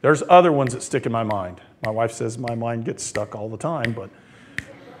then. There's other ones that stick in my mind. My wife says my mind gets stuck all the time, but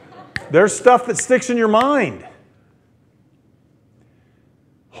there's stuff that sticks in your mind.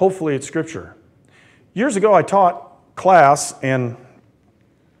 Hopefully it's Scripture. Years ago I taught class, and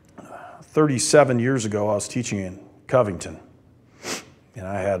 37 years ago I was teaching in Covington. And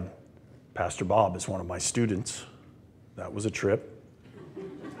I had Pastor Bob as one of my students. That was a trip.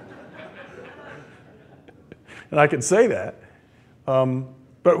 And I can say that.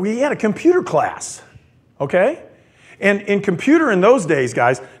 But we had a computer class, okay? And in computer in those days,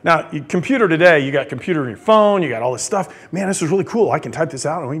 guys, now computer today, you got computer in your phone, you got all this stuff. Man, this is really cool. I can type this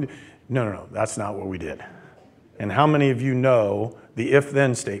out. No, that's not what we did. And how many of you know the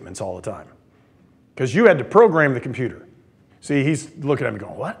if-then statements all the time? Because you had to program the computer. See, he's looking at me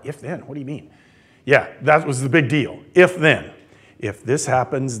going, what? If-then? What do you mean? Yeah, that was the big deal. If-then. If this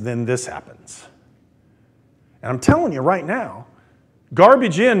happens, then this happens. And I'm telling you right now,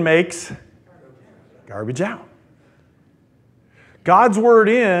 garbage in makes garbage out. God's Word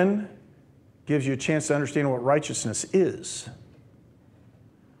in gives you a chance to understand what righteousness is.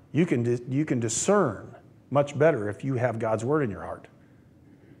 You can discern much better if you have God's Word in your heart.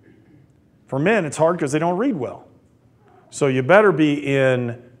 For men, it's hard because they don't read well. So you better be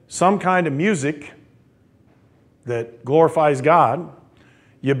in some kind of music that glorifies God.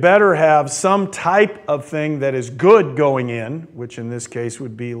 You better have some type of thing that is good going in, which in this case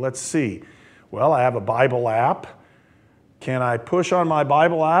would be, let's see, well, I have a Bible app. Can I push on my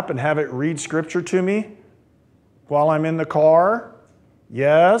Bible app and have it read Scripture to me while I'm in the car?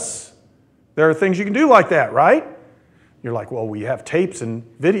 Yes. There are things you can do like that, right? You're like, well, we have tapes and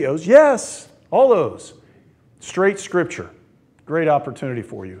videos. Yes, all those. Straight Scripture. Great opportunity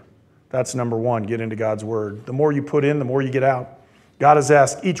for you. That's number one, get into God's Word. The more you put in, the more you get out. God has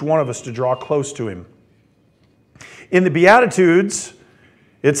asked each one of us to draw close to Him. In the Beatitudes,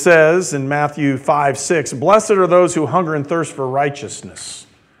 it says in Matthew 5:6, "Blessed are those who hunger and thirst for righteousness."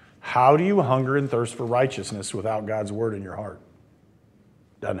 How do you hunger and thirst for righteousness without God's Word in your heart?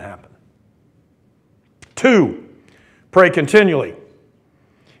 Doesn't happen. 2, pray continually.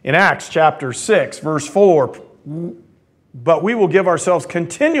 In Acts chapter 6, verse 4, "But we will give ourselves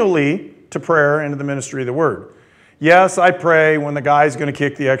continually to prayer and to the ministry of the Word." Yes, I pray when the guy's going to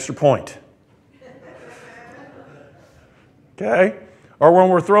kick the extra point. Okay? Or when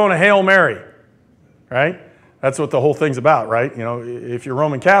we're throwing a Hail Mary, right? That's what the whole thing's about, right? You know, if you're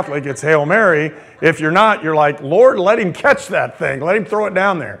Roman Catholic, it's Hail Mary. If you're not, you're like, Lord, let him catch that thing. Let him throw it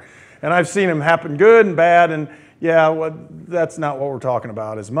down there. And I've seen him happen good and bad, and yeah, well, that's not what we're talking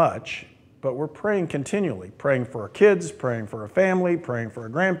about as much. But we're praying continually, praying for our kids, praying for our family, praying for our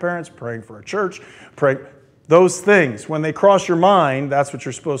grandparents, praying for our church, praying. Those things, when they cross your mind, that's what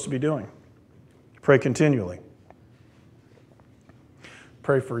you're supposed to be doing. Pray continually.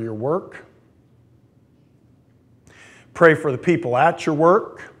 Pray for your work. Pray for the people at your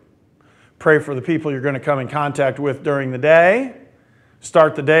work. Pray for the people you're going to come in contact with during the day.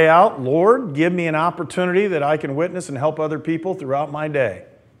 Start the day out, Lord, give me an opportunity that I can witness and help other people throughout my day.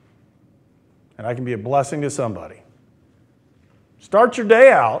 And I can be a blessing to somebody. Start your day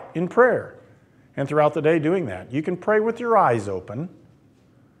out in prayer. And throughout the day doing that. You can pray with your eyes open.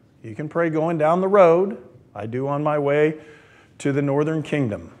 You can pray going down the road. I do on my way to the Northern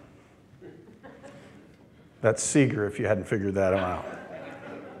Kingdom. That's Seeger, if you hadn't figured that out.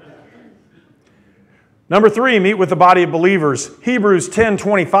 Number 3, meet with the body of believers. Hebrews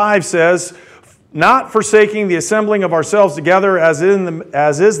 10:25 says, not forsaking the assembling of ourselves together as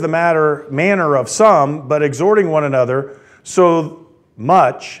is the manner of some, but exhorting one another, so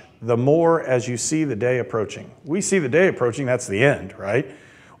much the more as you see the day approaching. We see the day approaching, that's the end, right?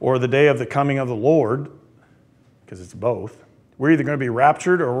 Or the day of the coming of the Lord, because it's both. We're either going to be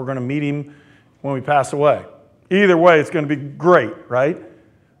raptured or we're going to meet him when we pass away. Either way, it's going to be great, right?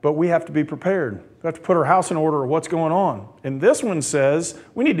 But we have to be prepared. We have to put our house in order of what's going on. And this one says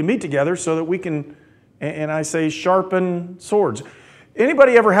we need to meet together so that we can, and I say sharpen swords.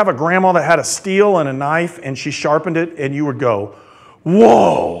 Anybody ever have a grandma that had a steel and a knife and she sharpened it and you would go,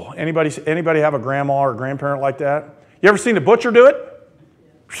 whoa? Anybody have a grandma or a grandparent like that? You ever seen the butcher do it?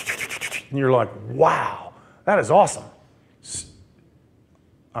 And you're like, wow, that is awesome.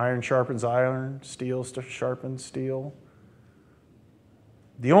 Iron sharpens iron, steel sharpens steel.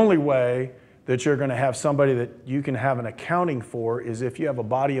 The only way that you're going to have somebody that you can have an accounting for is if you have a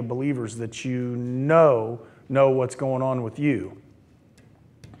body of believers that you know what's going on with you.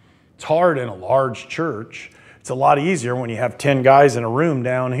 It's hard in a large church. It's a lot easier when you have 10 guys in a room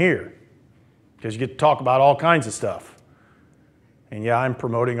down here because you get to talk about all kinds of stuff. And yeah, I'm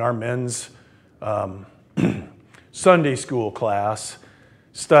promoting our men's Sunday school class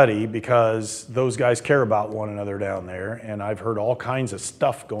study because those guys care about one another down there, and I've heard all kinds of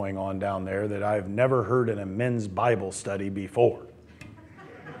stuff going on down there that I've never heard in a men's Bible study before.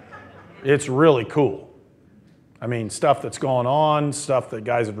 It's really cool. I mean, stuff that's gone on, stuff that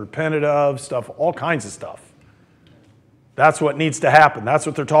guys have repented of, stuff, all kinds of stuff. That's what needs to happen. That's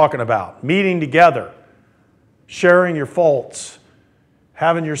what they're talking about. Meeting together, sharing your faults,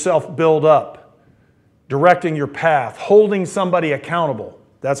 having yourself build up, directing your path, holding somebody accountable.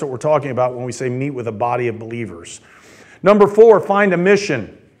 That's what we're talking about when we say meet with a body of believers. Number 4, find a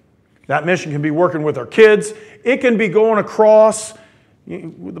mission. That mission can be working with our kids. It can be going across, the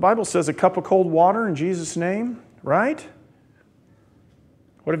Bible says, a cup of cold water in Jesus' name, right?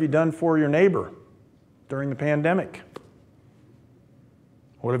 What have you done for your neighbor during the pandemic?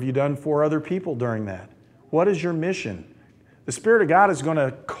 What have you done for other people during that? What is your mission? The Spirit of God is going to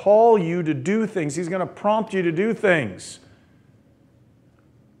call you to do things. He's going to prompt you to do things.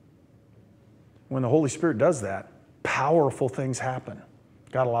 When the Holy Spirit does that, powerful things happen.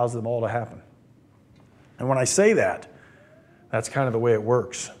 God allows them all to happen. And when I say that, that's kind of the way it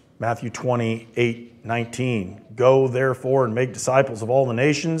works. Matthew 28:19. Go therefore and make disciples of all the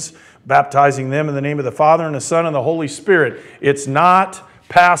nations, baptizing them in the name of the Father and the Son and the Holy Spirit. It's not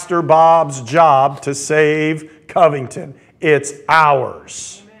Pastor Bob's job to save Covington. It's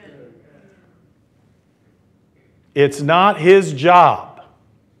ours. It's not his job.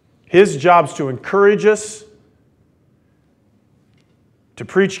 His job's to encourage us, to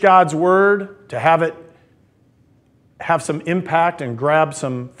preach God's word, to have some impact and grab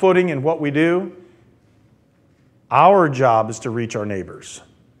some footing in what we do. Our job is to reach our neighbors,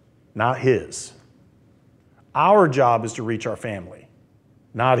 not his. Our job is to reach our family,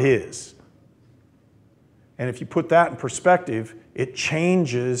 not his. And if you put that in perspective, it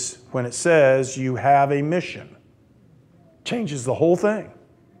changes when it says you have a mission. It changes the whole thing.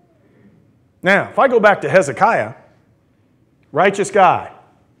 Now, if I go back to Hezekiah, righteous guy,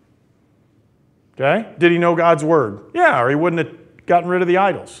 okay? Did he know God's word? Yeah, or he wouldn't have gotten rid of the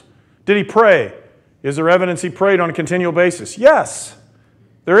idols. Did he pray? Is there evidence he prayed on a continual basis? Yes,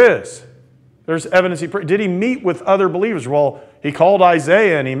 there is. There's evidence he prayed. Did he meet with other believers? Well, he called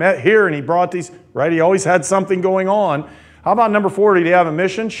Isaiah and he met here and he brought these, right? He always had something going on. How about number 4? Did he have a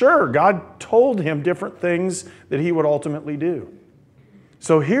mission? Sure, God told him different things that he would ultimately do.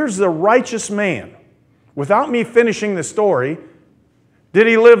 So here's the righteous man. Without me finishing the story, did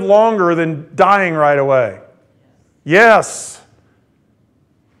he live longer than dying right away? Yes.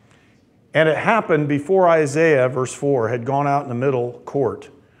 And it happened before Isaiah, verse 4, had gone out in the middle court.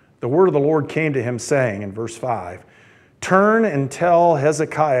 The word of the Lord came to him saying in verse 5, turn and tell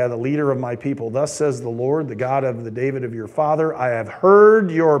Hezekiah, the leader of my people, thus says the Lord, the God of the David of your father, I have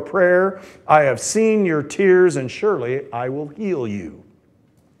heard your prayer, I have seen your tears, and surely I will heal you.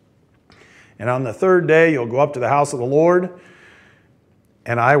 And on the 3rd day you'll go up to the house of the Lord,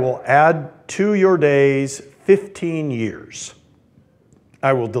 and I will add to your days 15 years.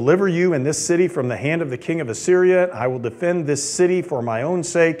 I will deliver you in this city from the hand of the king of Assyria. I will defend this city for my own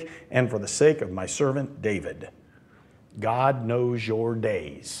sake and for the sake of my servant David. God knows your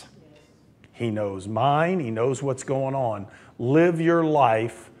days. He knows mine. He knows what's going on. Live your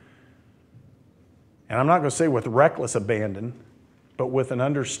life, and I'm not going to say with reckless abandon, but with an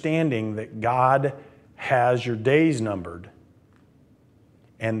understanding that God has your days numbered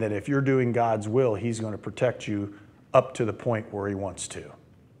and that if you're doing God's will, He's going to protect you up to the point where He wants to.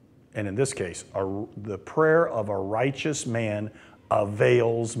 And in this case, the prayer of a righteous man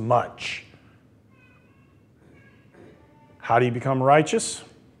avails much. How do you become righteous?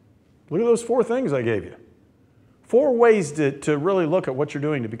 Look at those 4 things I gave you. 4 ways to really look at what you're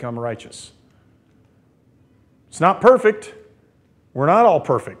doing to become righteous. It's not perfect. We're not all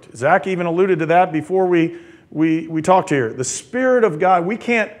perfect. Zach even alluded to that before we talked here. The Spirit of God, we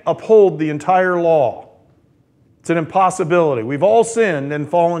can't uphold the entire law. It's an impossibility. We've all sinned and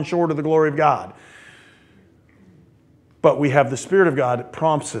fallen short of the glory of God. But we have the Spirit of God that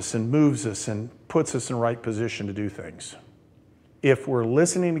prompts us and moves us and puts us in the right position to do things. If we're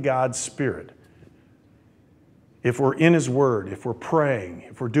listening to God's Spirit, if we're in His Word, if we're praying,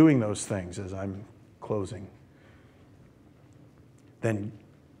 if we're doing those things, as I'm closing, then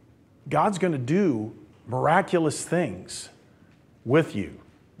God's going to do miraculous things with you.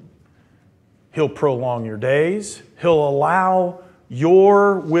 He'll prolong your days. He'll allow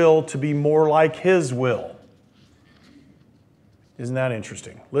your will to be more like His will. Isn't that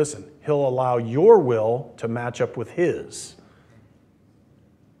interesting? Listen, He'll allow your will to match up with His.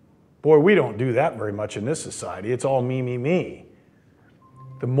 Boy, we don't do that very much in this society. It's all me, me, me.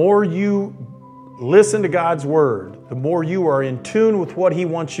 The more you listen to God's Word, the more you are in tune with what He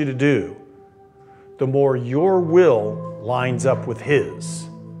wants you to do, the more your will lines up with His.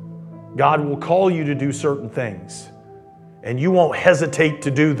 God will call you to do certain things, and you won't hesitate to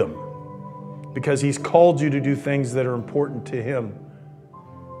do them because He's called you to do things that are important to Him,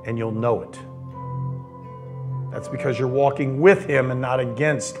 and you'll know it. That's because you're walking with Him and not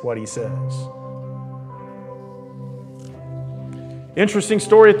against what He says. Interesting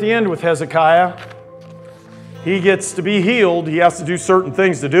story at the end with Hezekiah. He gets to be healed. He has to do certain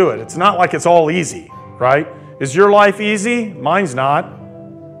things to do it. It's not like it's all easy, right? Is your life easy? Mine's not.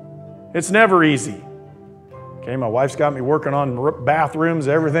 It's never easy. Okay, my wife's got me working on bathrooms,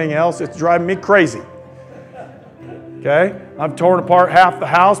 everything else. It's driving me crazy. Okay, I've torn apart half the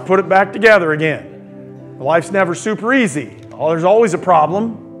house, put it back together again. Life's never super easy. Oh, there's always a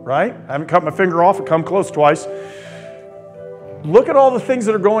problem, right? I haven't cut my finger off, it come close twice. Look at all the things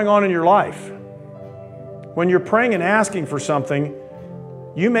that are going on in your life. When you're praying and asking for something,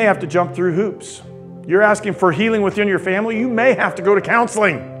 you may have to jump through hoops. You're asking for healing within your family, you may have to go to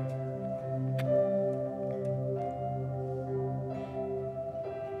counseling.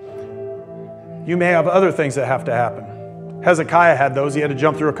 You may have other things that have to happen. Hezekiah had those. He had to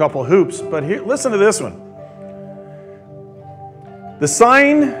jump through a couple of hoops. But here, listen to this one. The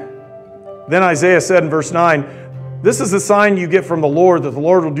sign, then Isaiah said in verse 9, this is the sign you get from the Lord, that the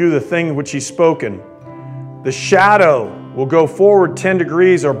Lord will do the thing which He's spoken. The shadow will go forward 10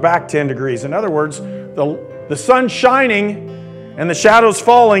 degrees or back 10 degrees. In other words, the sun's shining and the shadow's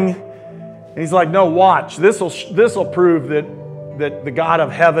falling. And He's like, no, watch. This'll prove that the God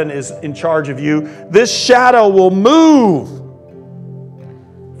of heaven is in charge of you. This shadow will move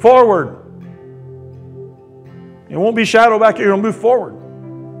forward. It won't be shadow back here, it'll move forward.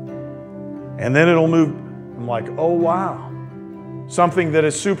 And then it'll move. I'm like, oh wow. Something that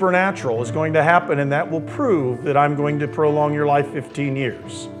is supernatural is going to happen, and that will prove that I'm going to prolong your life 15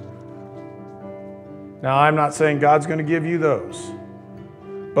 years. Now, I'm not saying God's going to give you those.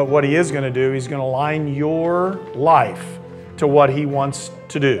 But what He is going to do, He's going to align your life to what He wants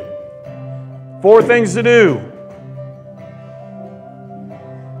to do. 4 things to do.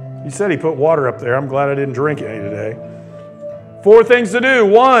 He said He put water up there. I'm glad I didn't drink any today. 4 things to do.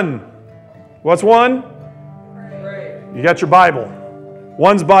 1. What's 1? Pray. You got your Bible.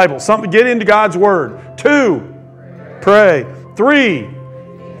 1's Bible. Something to get into God's Word. 2. Pray. 3.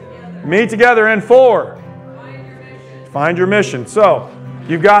 Meet together. And 4. Find your mission. So,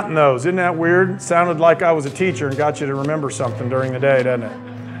 you've gotten those. Isn't that weird? It sounded like I was a teacher and got you to remember something during the day, doesn't it?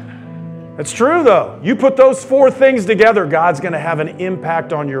 It's true, though. You put those 4 things together, God's going to have an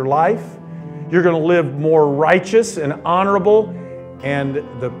impact on your life. You're going to live more righteous and honorable, and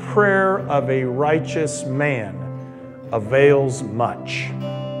the prayer of a righteous man avails much.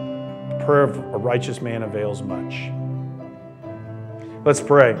 The prayer of a righteous man avails much. Let's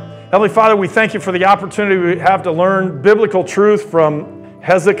pray. Heavenly Father, we thank You for the opportunity we have to learn biblical truth from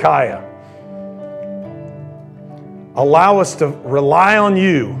Hezekiah. Allow us to rely on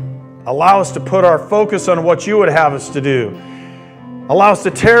You. Allow us to put our focus on what You would have us to do. Allow us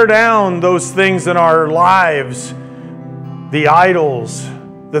to tear down those things in our lives, the idols,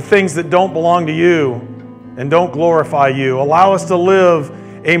 the things that don't belong to You and don't glorify You. Allow us to live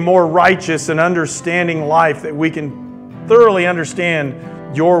a more righteous and understanding life, that we can thoroughly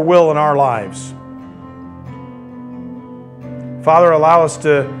understand Your will in our lives. Father, allow us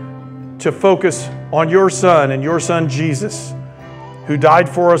to focus on your Son and your Son Jesus, who died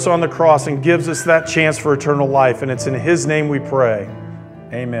for us on the cross and gives us that chance for eternal life. And it's in His name we pray.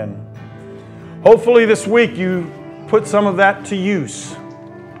 Amen. Hopefully this week you put some of that to use.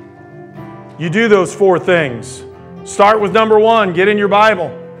 You do those 4 things. Start with number 1, get in your Bible.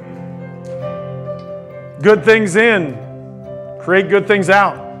 Good things in, create good things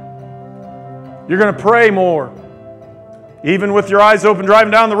out. You're going to pray more. Even with your eyes open driving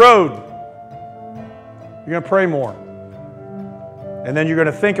down the road, you're going to pray more. And then you're going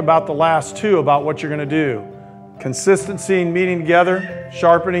to think about the last 2, about what you're going to do. Consistency in meeting together,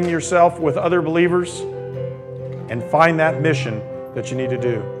 sharpening yourself with other believers, and find that mission that you need to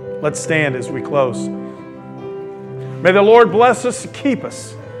do. Let's stand as we close. May the Lord bless us and keep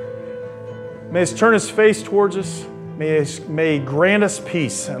us. May He turn His face towards us. May He grant us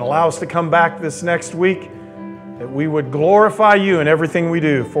peace and allow us to come back this next week, that we would glorify You in everything we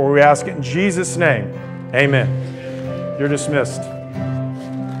do. For we ask it in Jesus' name. Amen. You're dismissed.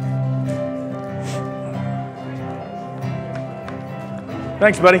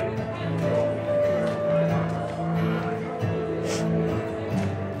 Thanks, buddy.